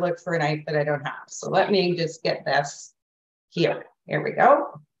getting me to look for a knife that I don't have. So let me just get this here. Here we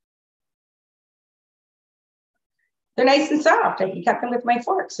go. They're nice and soft. I can cut them with my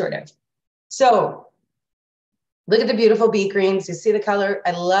fork, sort of. So look at the beautiful beet greens. You see the color.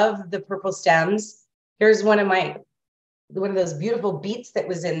 I love the purple stems. Here's one of those beautiful beets that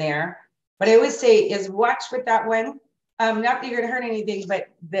was in there. What I always say is watch with that one. Not that you're gonna hurt anything, but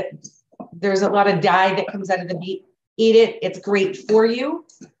there's a lot of dye that comes out of the beet. Eat it, it's great for you,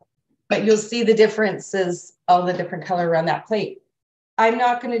 but you'll see the differences, all the different color around that plate. I'm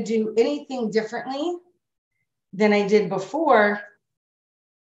not gonna do anything differently than I did before,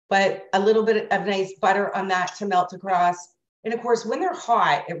 but a little bit of nice butter on that to melt across. And of course, when they're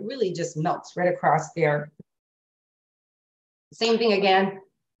hot, it really just melts right across there. Same thing again.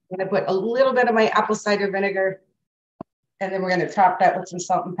 I'm gonna put a little bit of my apple cider vinegar, and then we're gonna top that with some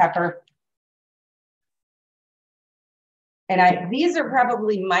salt and pepper. And these are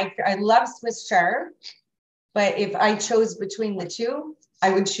probably I love Swiss chard, but if I chose between the two,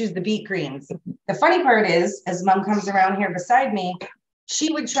 I would choose the beet greens. The funny part is, as Mom comes around here beside me,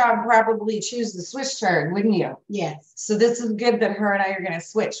 she would probably choose the Swiss chard, wouldn't you? Yes. So this is good that her and I are gonna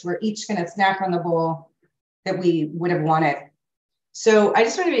switch. We're each gonna snack on the bowl that we would have wanted. So I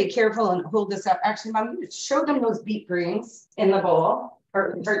just want to be careful and hold this up. Actually, Mom, show them those beet greens in the bowl,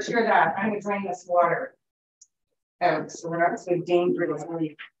 or cheer that. I'm gonna drain this water out so we're not so dangerous.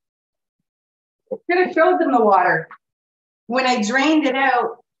 I'm gonna show them the water. When I drained it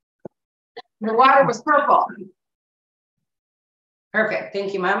out, the water was purple. Perfect.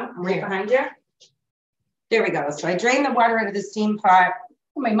 Thank you, Mom. I'm right behind you. There we go. So I drained the water out of the steam pot.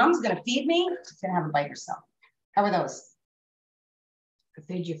 Oh, my mom's gonna feed me. She's gonna have a bite herself. How are those? I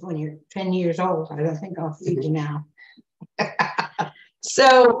feed you when you're 10 years old. I don't think I'll feed you now.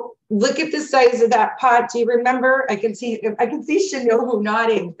 So look at the size of that pot. Do you remember? I can see Shinobu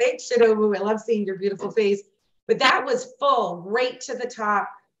nodding. Thanks, Shinobu. I love seeing your beautiful face. But that was full, right to the top.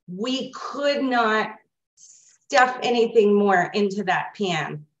 We could not stuff anything more into that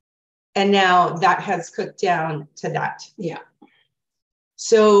pan. And now that has cooked down to that. Yeah.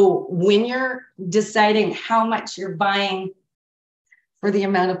 So when you're deciding how much you're buying for the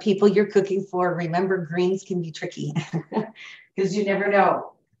amount of people you're cooking for, remember, greens can be tricky because you never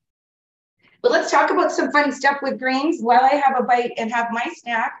know. But let's talk about some fun stuff with greens while I have a bite and have my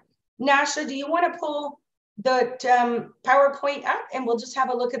snack. Nasha, do you want to pull the PowerPoint up and we'll just have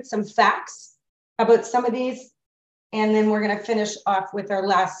a look at some facts about some of these? And then we're going to finish off with our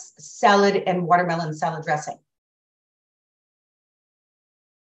last salad and watermelon salad dressing.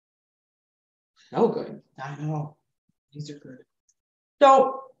 So good. I know. These are good.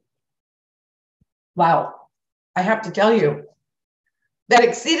 So, wow, I have to tell you, that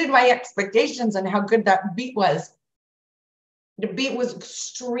exceeded my expectations on how good that beet was. The beet was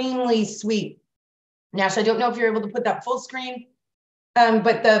extremely sweet. Nash, I don't know if you're able to put that full screen,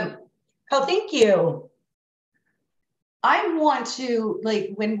 but oh, thank you. I want to,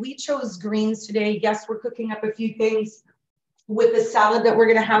 like, when we chose greens today, yes, we're cooking up a few things with the salad that we're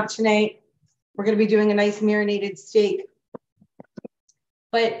gonna have tonight. We're gonna be doing a nice marinated steak.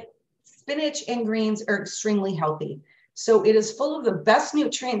 But spinach and greens are extremely healthy. So it is full of the best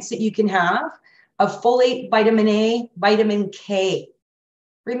nutrients that you can have, of folate, vitamin A, vitamin K.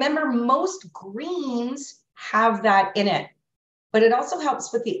 Remember, most greens have that in it, but it also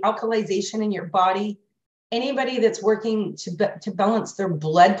helps with the alkalization in your body. Anybody that's working to balance their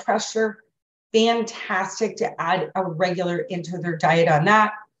blood pressure, fantastic to add a regular into their diet on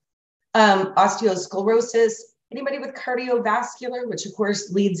that. Osteosclerosis, anybody with cardiovascular, which of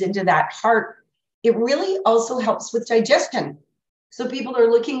course leads into that heart. It really also helps with digestion. So people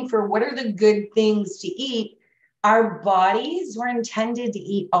are looking for what are the good things to eat. Our bodies were intended to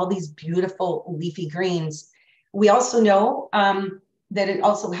eat all these beautiful leafy greens. We also know that it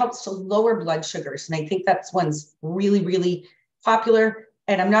also helps to lower blood sugars. And I think that's one's really, really popular.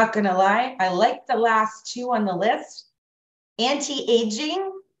 And I'm not going to lie, I like the last two on the list.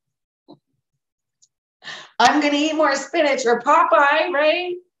 Anti-aging. I'm going to eat more spinach, or Popeye,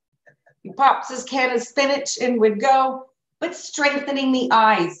 right? He pops his can of spinach and would go, but strengthening the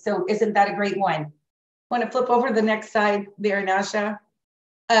eyes. So isn't that a great one? Want to flip over the next side there, Nasha?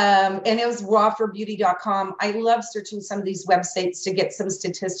 And it was rawforbeauty.com. I love searching some of these websites to get some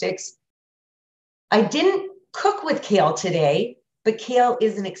statistics. I didn't cook with kale today, but kale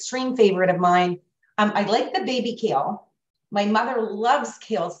is an extreme favorite of mine. I like the baby kale. My mother loves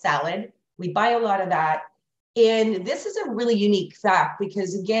kale salad. We buy a lot of that. And this is a really unique fact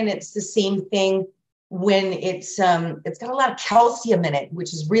because, again, it's the same thing when it's got a lot of calcium in it,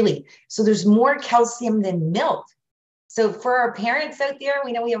 which is really, so there's more calcium than milk. So for our parents out there,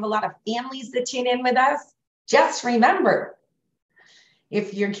 we know we have a lot of families that tune in with us. Just remember,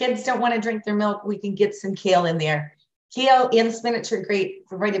 if your kids don't want to drink their milk, we can get some kale in there. Kale and spinach are great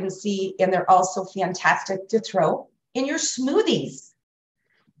for vitamin C, and they're also fantastic to throw in your smoothies.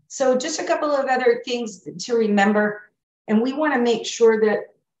 So just a couple of other things to remember. And we want to make sure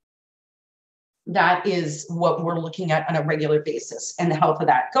that that is what we're looking at on a regular basis and the health of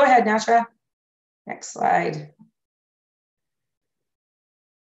that. Go ahead, Nasha. Next slide.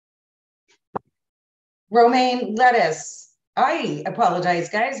 Romaine lettuce. I apologize,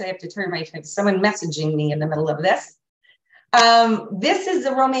 guys. I have to turn my, someone messaging me in the middle of this. This is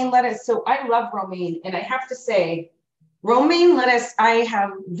the romaine lettuce. So I love romaine, and I have to say, romaine lettuce, I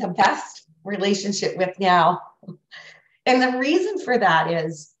have the best relationship with now. And the reason for that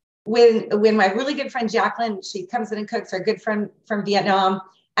is when my really good friend Jacqueline, she comes in and cooks, our good friend from Vietnam,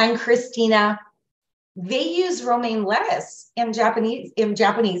 and Christina, they use romaine lettuce in Japanese,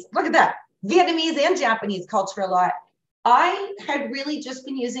 look at that, Vietnamese and Japanese culture a lot. I had really just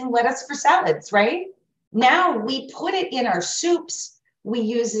been using lettuce for salads, right? Now we put it in our soups. We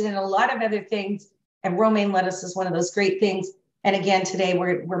use it in a lot of other things. And romaine lettuce is one of those great things. And again, today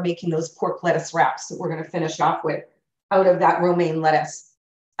we're making those pork lettuce wraps that we're going to finish off with out of that romaine lettuce.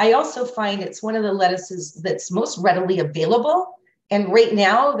 I also find it's one of the lettuces that's most readily available. And right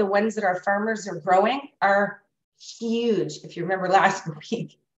now, the ones that our farmers are growing are huge. If you remember last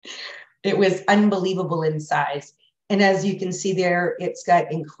week, it was unbelievable in size. And as you can see there, it's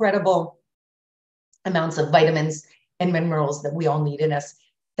got incredible amounts of vitamins and minerals that we all need in us.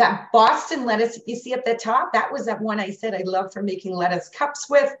 That Boston lettuce you see at the top, that was that one I said I love for making lettuce cups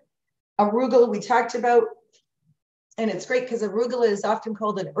with. Arugula we talked about. And it's great because arugula is often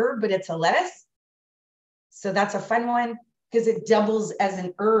called an herb, but it's a lettuce. So that's a fun one because it doubles as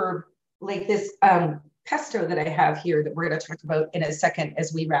an herb, like this pesto that I have here that we're going to talk about in a second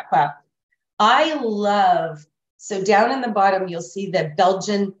as we wrap up. I love, so down in the bottom, you'll see the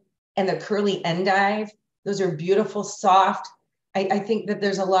Belgian and the curly endive. Those are beautiful, soft. I think that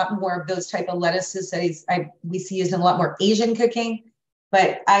there's a lot more of those type of lettuces that we see used in a lot more Asian cooking,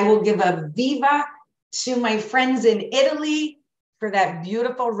 but I will give a viva to my friends in Italy for that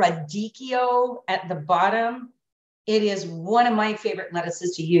beautiful radicchio at the bottom. It is one of my favorite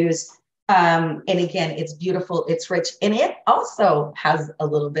lettuces to use. And again, it's beautiful, it's rich, and it also has a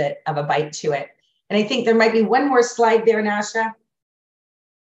little bit of a bite to it. And I think there might be one more slide there, Nasha.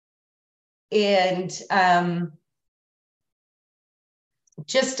 And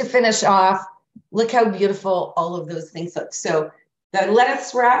just to finish off, look how beautiful all of those things look. So the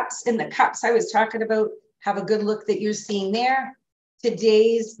lettuce wraps in the cups I was talking about, have a good look that you're seeing there.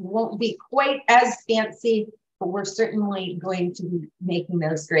 Today's won't be quite as fancy, but we're certainly going to be making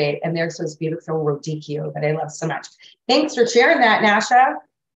those great. And there's those beautiful radicchio that I love so much. Thanks for sharing that, Nasha.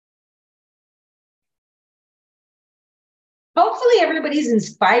 Hopefully everybody's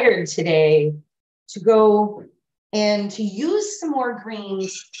inspired today to go and to use some more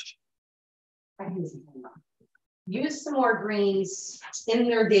greens. Use some more greens in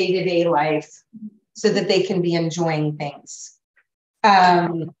their day-to-day life so that they can be enjoying things.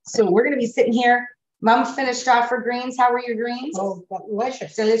 So we're going to be sitting here. Mom finished off her greens. How were your greens? Oh,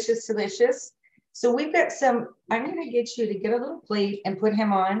 delicious. Delicious, delicious. So we've got some, I'm going to get you to get a little plate and put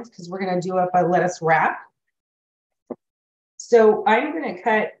him on because we're going to do up a lettuce wrap. So I'm going to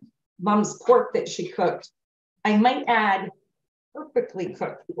cut Mom's pork that she cooked. I might add perfectly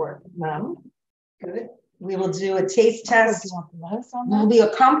cooked pork, Mom. Good. We will do a taste test. We'll be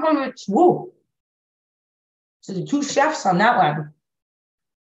a compliment to the two chefs on that one.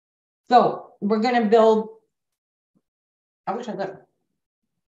 So we're going to build, I wish I could,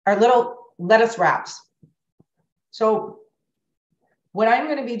 our little lettuce wraps. So what I'm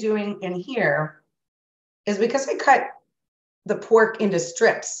going to be doing in here is because I cut the pork into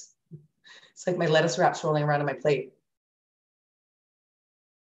strips. It's like my lettuce wraps rolling around on my plate.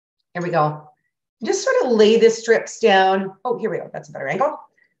 Here we go. Just sort of lay the strips down. Oh, here we go. That's a better angle.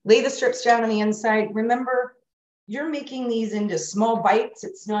 Lay the strips down on the inside. Remember, you're making these into small bites.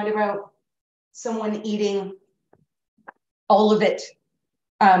 It's not about someone eating all of it.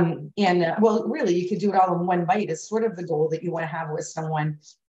 Well, really, you could do it all in one bite. It's sort of the goal that you want to have with someone,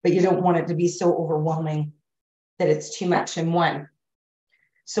 but you don't want it to be so overwhelming that it's too much in one.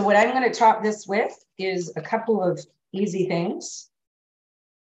 So what I'm going to top this with is a couple of easy things.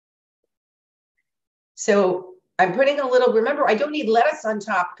 So I'm putting a little, remember, I don't need lettuce on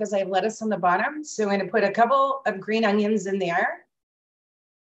top because I have lettuce on the bottom. So I'm going to put a couple of green onions in there.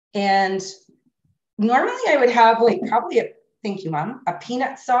 And normally I would have like probably a, thank you, Mom, a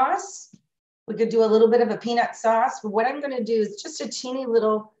peanut sauce. We could do a little bit of a peanut sauce. But what I'm going to do is just a teeny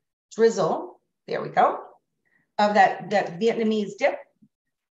little drizzle. There we go. Of that Vietnamese dip.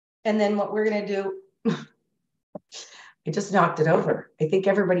 And then what we're going to do, I just knocked it over. I think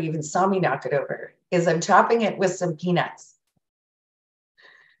everybody even saw me knock it over, is I'm chopping it with some peanuts.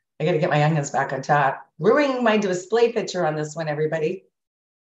 I got to get my onions back on top. Ruining my display picture on this one, everybody.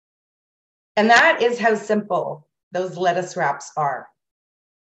 And that is how simple those lettuce wraps are.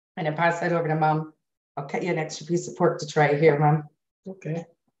 And I pass that over to Mom. I'll cut you an extra piece of pork to try here, Mom. Okay.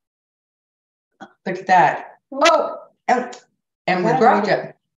 Look at that. Oh, and we dropped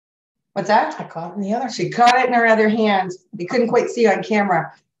it. What's that? I caught it in the other. She caught it in her other hand. You couldn't quite see on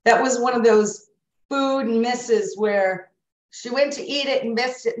camera. That was one of those food misses where she went to eat it and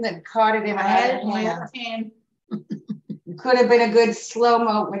missed it and then caught it in her other hand. Could have been a good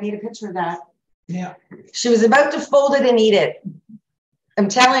slow-mo. We need a picture of that. Yeah. She was about to fold it and eat it. I'm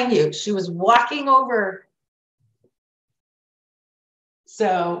telling you, she was walking over.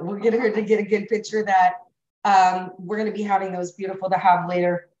 So we'll get her to get a good picture of that. We're going to be having those beautiful to have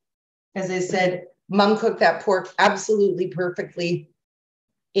later. As I said, Mom cooked that pork absolutely perfectly.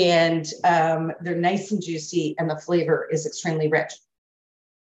 And they're nice and juicy and the flavor is extremely rich.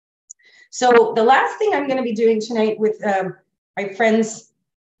 So the last thing I'm going to be doing tonight with my friends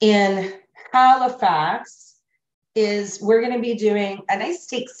in Halifax is we're going to be doing a nice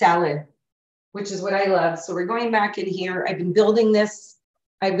steak salad, which is what I love. So we're going back in here. I've been building this.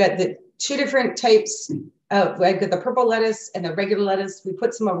 I've got the two different types of, I've got the purple lettuce and the regular lettuce. We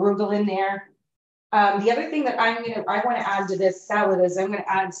put some arugula in there. The other thing that I want to add to this salad is I'm going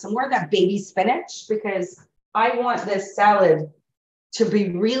to add some more of that baby spinach because I want this salad to be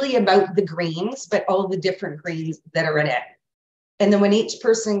really about the greens, but all the different greens that are in it. And then when each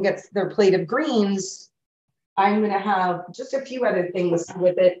person gets their plate of greens, I'm going to have just a few other things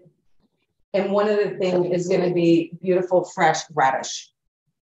with it. And one of the things is going to be beautiful, fresh radish.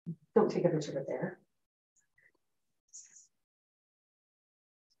 Don't take a picture of it there.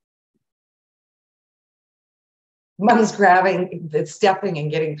 Mom's grabbing the stuffing and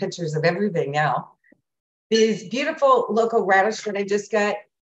getting pictures of everything now. These beautiful local radish that I just got,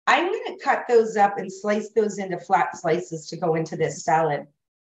 I'm going to cut those up and slice those into flat slices to go into this salad.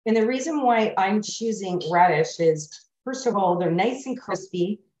 And the reason why I'm choosing radish is, first of all, they're nice and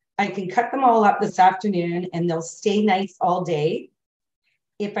crispy. I can cut them all up this afternoon and they'll stay nice all day.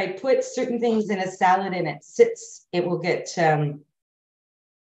 If I put certain things in a salad and it sits, it will get, the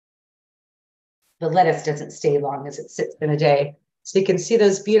lettuce doesn't stay long as it sits in a day. So you can see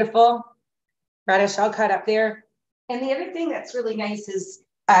those beautiful radish all cut up there. And the other thing that's really nice is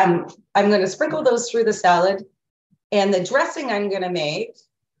I'm going to sprinkle those through the salad. And the dressing I'm going to make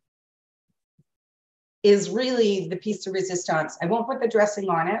is really the piece de resistance. I won't put the dressing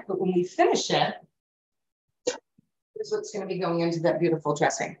on it, but when we finish it, here's what's going to be going into that beautiful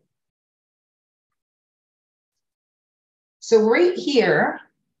dressing. So right here,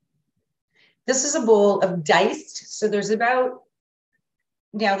 this is a bowl of diced. So there's about,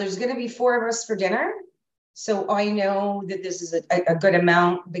 now there's going to be 4 of us for dinner. So I know that this is a good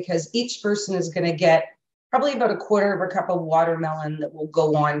amount because each person is going to get probably about 1/4 of a cup of watermelon that will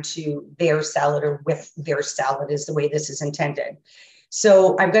go on to their salad or with their salad is the way this is intended.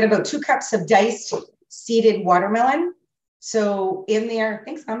 So I've got about 2 cups of diced seeded watermelon. So in there,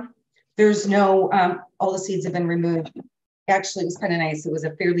 thanks, Mom. There's no, all the seeds have been removed. Actually, it was kind of nice. It was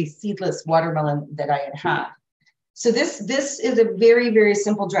a fairly seedless watermelon that I had. So this is a very, very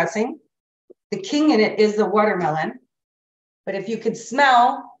simple dressing. The king in it is the watermelon. But if you could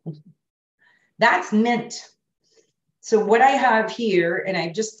smell, that's mint. So what I have here, and I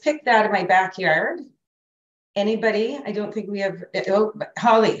just picked that in my backyard. Anybody? I don't think we have, oh,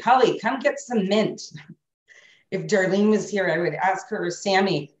 Holly, come get some mint. If Darlene was here, I would ask her, or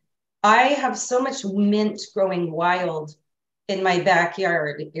Sammy. I have so much mint growing wild in my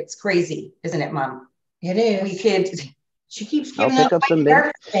backyard. It's crazy, isn't it, Mom? It is. We could. She keeps I'll giving pick up some mint.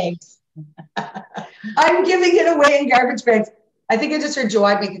 garbage bags. I'm giving it away in garbage bags. I think I just heard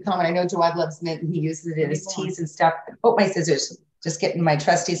Jawad make a comment. I know Jawad loves mint and he uses it in his teas and stuff. Oh, my scissors. Just getting my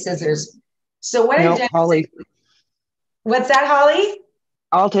trusty scissors. So what No, I've done, Holly, what's that, Holly?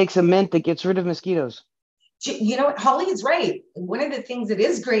 I'll take some mint that gets rid of mosquitoes. You know what? Holly is right. One of the things that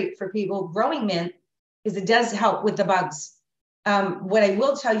is great for people growing mint is it does help with the bugs. What I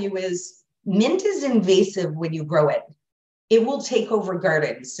will tell you is mint is invasive when you grow it. It will take over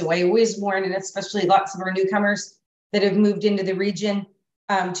gardens. So I always warn, and especially lots of our newcomers that have moved into the region,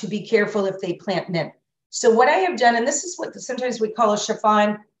 to be careful if they plant mint. So what I have done, and this is what sometimes we call a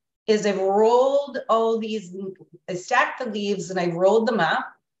chiffon, is I've rolled all these, I stacked the leaves and I've rolled them up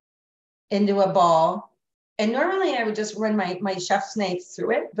into a ball. And normally I would just run my chef's knife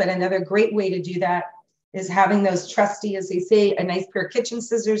through it. But another great way to do that is having those trusty, as they say, a nice pair of kitchen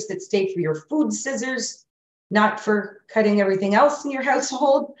scissors that stay for your food scissors, not for cutting everything else in your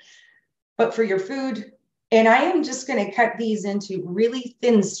household, but for your food. And I am just going to cut these into really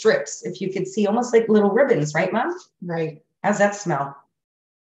thin strips, if you could see, almost like little ribbons, right, Mom? Right. How's that smell?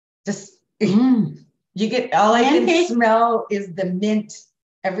 Just, you get, all I can smell is the mint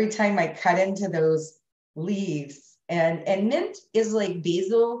every time I cut into those leaves. And mint is like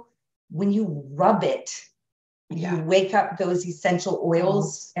basil. When you rub it, you wake up those essential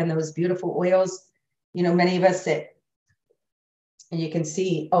oils and those beautiful oils. You know, many of us sit, and you can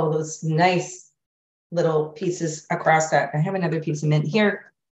see, oh, those nice little pieces across that. I have another piece of mint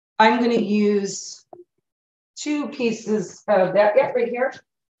here. I'm going to use 2 pieces of that right here.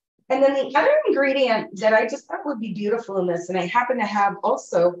 And then the other ingredient that I just thought would be beautiful in this, and I happen to have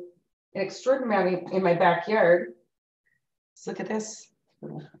also an extraordinary in my backyard. Let's look at this.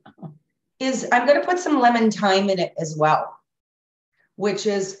 Is I'm going to put some lemon thyme in it as well, which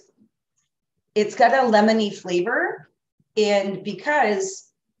is, it's got a lemony flavor. And because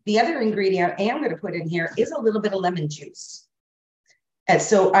the other ingredient I am going to put in here is a little bit of lemon juice. And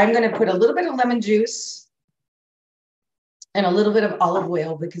so I'm going to put a little bit of lemon juice and a little bit of olive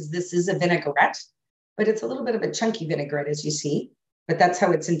oil, because this is a vinaigrette, but it's a little bit of a chunky vinaigrette, as you see, but that's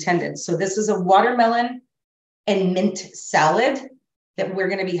how it's intended. So this is a watermelon and mint salad that we're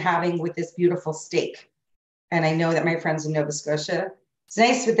going to be having with this beautiful steak. And I know that my friends in Nova Scotia, it's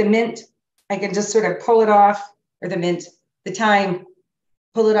nice with the mint. I can just sort of pull it off, or the mint, the thyme,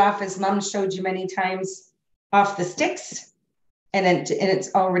 pull it off, as Mom showed you many times, off the sticks, and then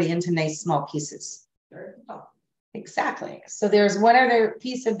it's already into nice small pieces. Exactly. So there's one other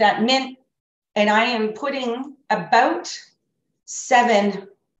piece of that mint, and I am putting about 7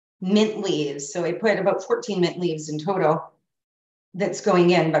 mint leaves. So I put about 14 mint leaves in total that's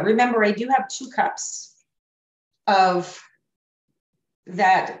going in. But remember, I do have 2 cups of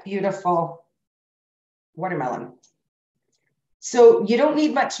that beautiful watermelon. So you don't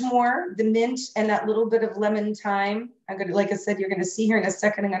need much more. The mint and that little bit of lemon thyme. I'm going to, like I said, you're going to see here in a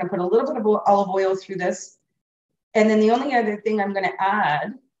second, I'm going to put a little bit of olive oil through this. And then the only other thing I'm going to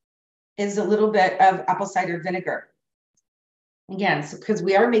add is a little bit of apple cider vinegar. Again, so because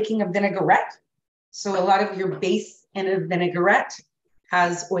we are making a vinaigrette, so a lot of your base in a vinaigrette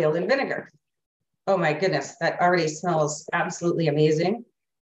has oil and vinegar. Oh my goodness, that already smells absolutely amazing.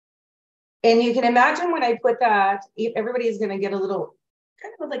 And you can imagine when I put that, everybody is going to get a little,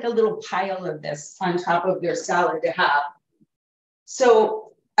 kind of like a little pile of this on top of their salad to have.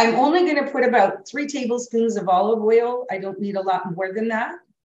 So I'm only going to put about 3 tablespoons of olive oil. I don't need a lot more than that.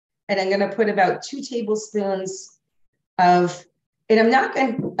 And I'm going to put about 2 tablespoons of, and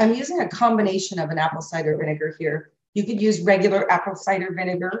I'm using a combination of an apple cider vinegar here. You could use regular apple cider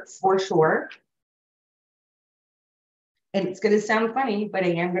vinegar for sure. And it's going to sound funny, but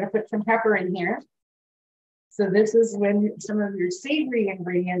I am going to put some pepper in here. So this is when some of your savory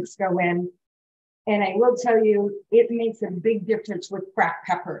ingredients go in. And I will tell you, it makes a big difference with cracked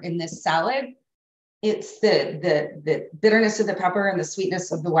pepper in this salad. It's the bitterness of the pepper and the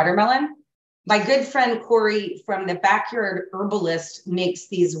sweetness of the watermelon. My good friend Corey from the Backyard Herbalist makes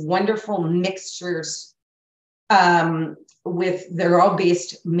these wonderful mixtures they're all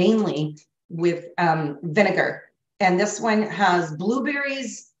based mainly with vinegar. And this one has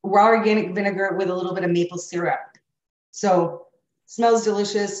blueberries, raw organic vinegar with a little bit of maple syrup. So smells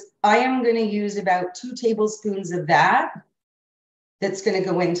delicious. I am going to use about 2 tablespoons of that. That's going to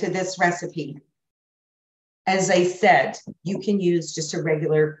go into this recipe. As I said, you can use just a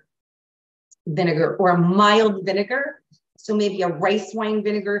regular vinegar or a mild vinegar. So maybe a rice wine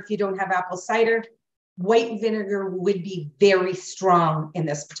vinegar if you don't have apple cider. White vinegar would be very strong in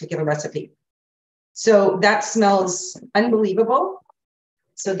this particular recipe. So that smells unbelievable.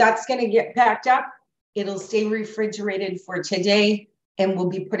 So that's going to get packed up. It'll stay refrigerated for today. And we'll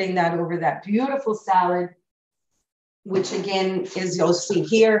be putting that over that beautiful salad, which again, as you'll see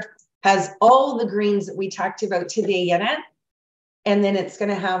here, has all the greens that we talked about today in it. And then it's going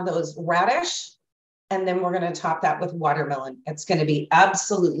to have those radish. And then we're going to top that with watermelon. It's going to be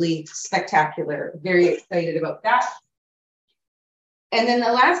absolutely spectacular. Very excited about that. And then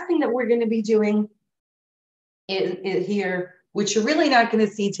the last thing that we're going to be doing is here, which you're really not going to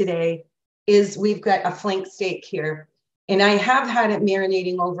see today, is we've got a flank steak here. And I have had it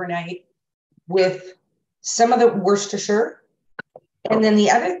marinating overnight with some of the Worcestershire. And then the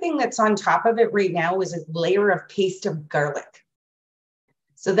other thing that's on top of it right now is a layer of paste of garlic.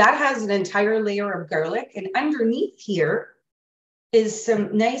 So that has an entire layer of garlic. And underneath here is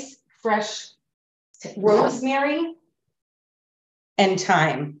some nice fresh rosemary and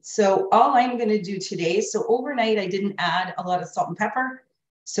thyme. So all I'm going to do today, so overnight I didn't add a lot of salt and pepper.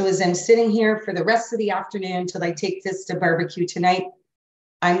 So as I'm sitting here for the rest of the afternoon till I take this to barbecue tonight,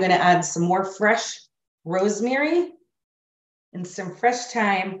 I'm going to add some more fresh rosemary and some fresh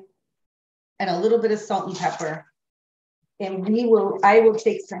thyme and a little bit of salt and pepper. And I will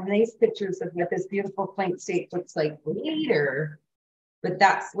take some nice pictures of what this beautiful flank steak looks like later, but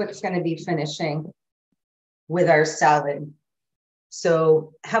that's what's going to be finishing with our salad.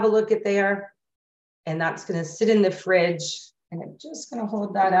 So have a look at there, and that's going to sit in the fridge, and I'm just going to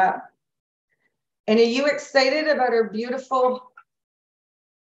hold that up. And are you excited about our beautiful,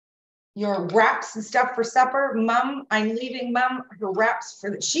 your wraps and stuff for supper? Mom, I'm leaving Mom her wraps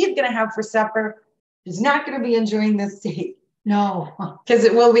she's going to have for supper. She's not going to be enjoying this steak. No. Because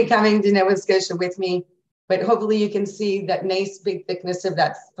it will be coming to Nova Scotia with me. But hopefully you can see that nice big thickness of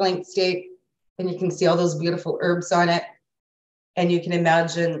that flank steak. And you can see all those beautiful herbs on it. And you can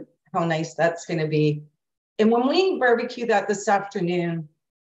imagine how nice that's going to be. And when we barbecue that this afternoon,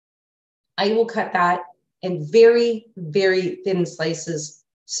 I will cut that in very, very thin slices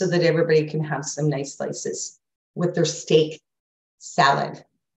so that everybody can have some nice slices with their steak salad.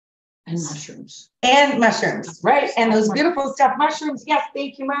 And mushrooms. And mushrooms, right? And those beautiful stuffed mushrooms. Yes,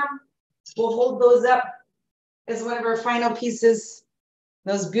 thank you, Mom. We'll hold those up as one of our final pieces.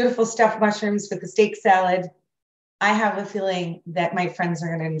 Those beautiful stuffed mushrooms with the steak salad. I have a feeling that my friends are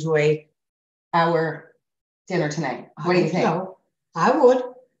going to enjoy our dinner tonight. What do you think? So, I would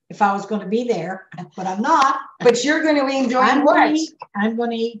if I was going to be there, but I'm not. But you're going to be enjoying what? I'm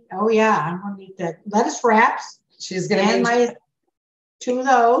going to eat. Oh yeah, I'm going to eat the lettuce wraps. She's going to be my 2 of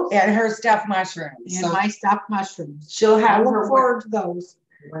those. And her stuffed mushrooms. And my stuffed mushrooms. She'll have I look forward to those.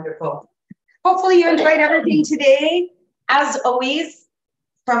 Wonderful. Hopefully you enjoyed everything today. As always,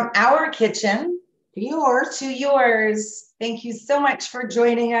 from our kitchen to yours. Thank you so much for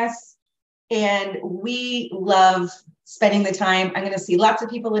joining us. And we love spending the time. I'm going to see lots of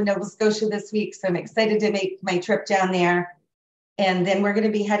people in Nova Scotia this week, so I'm excited to make my trip down there. And then we're going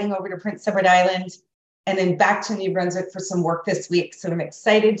to be heading over to Prince Edward Island and then back to New Brunswick for some work this week. So I'm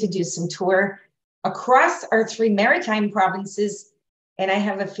excited to do some tour across our 3 maritime provinces. And I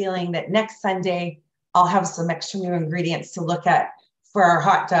have a feeling that next Sunday, I'll have some extra new ingredients to look at for our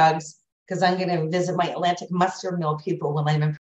hot dogs, because I'm going to visit my Atlantic mustard mill people when I'm in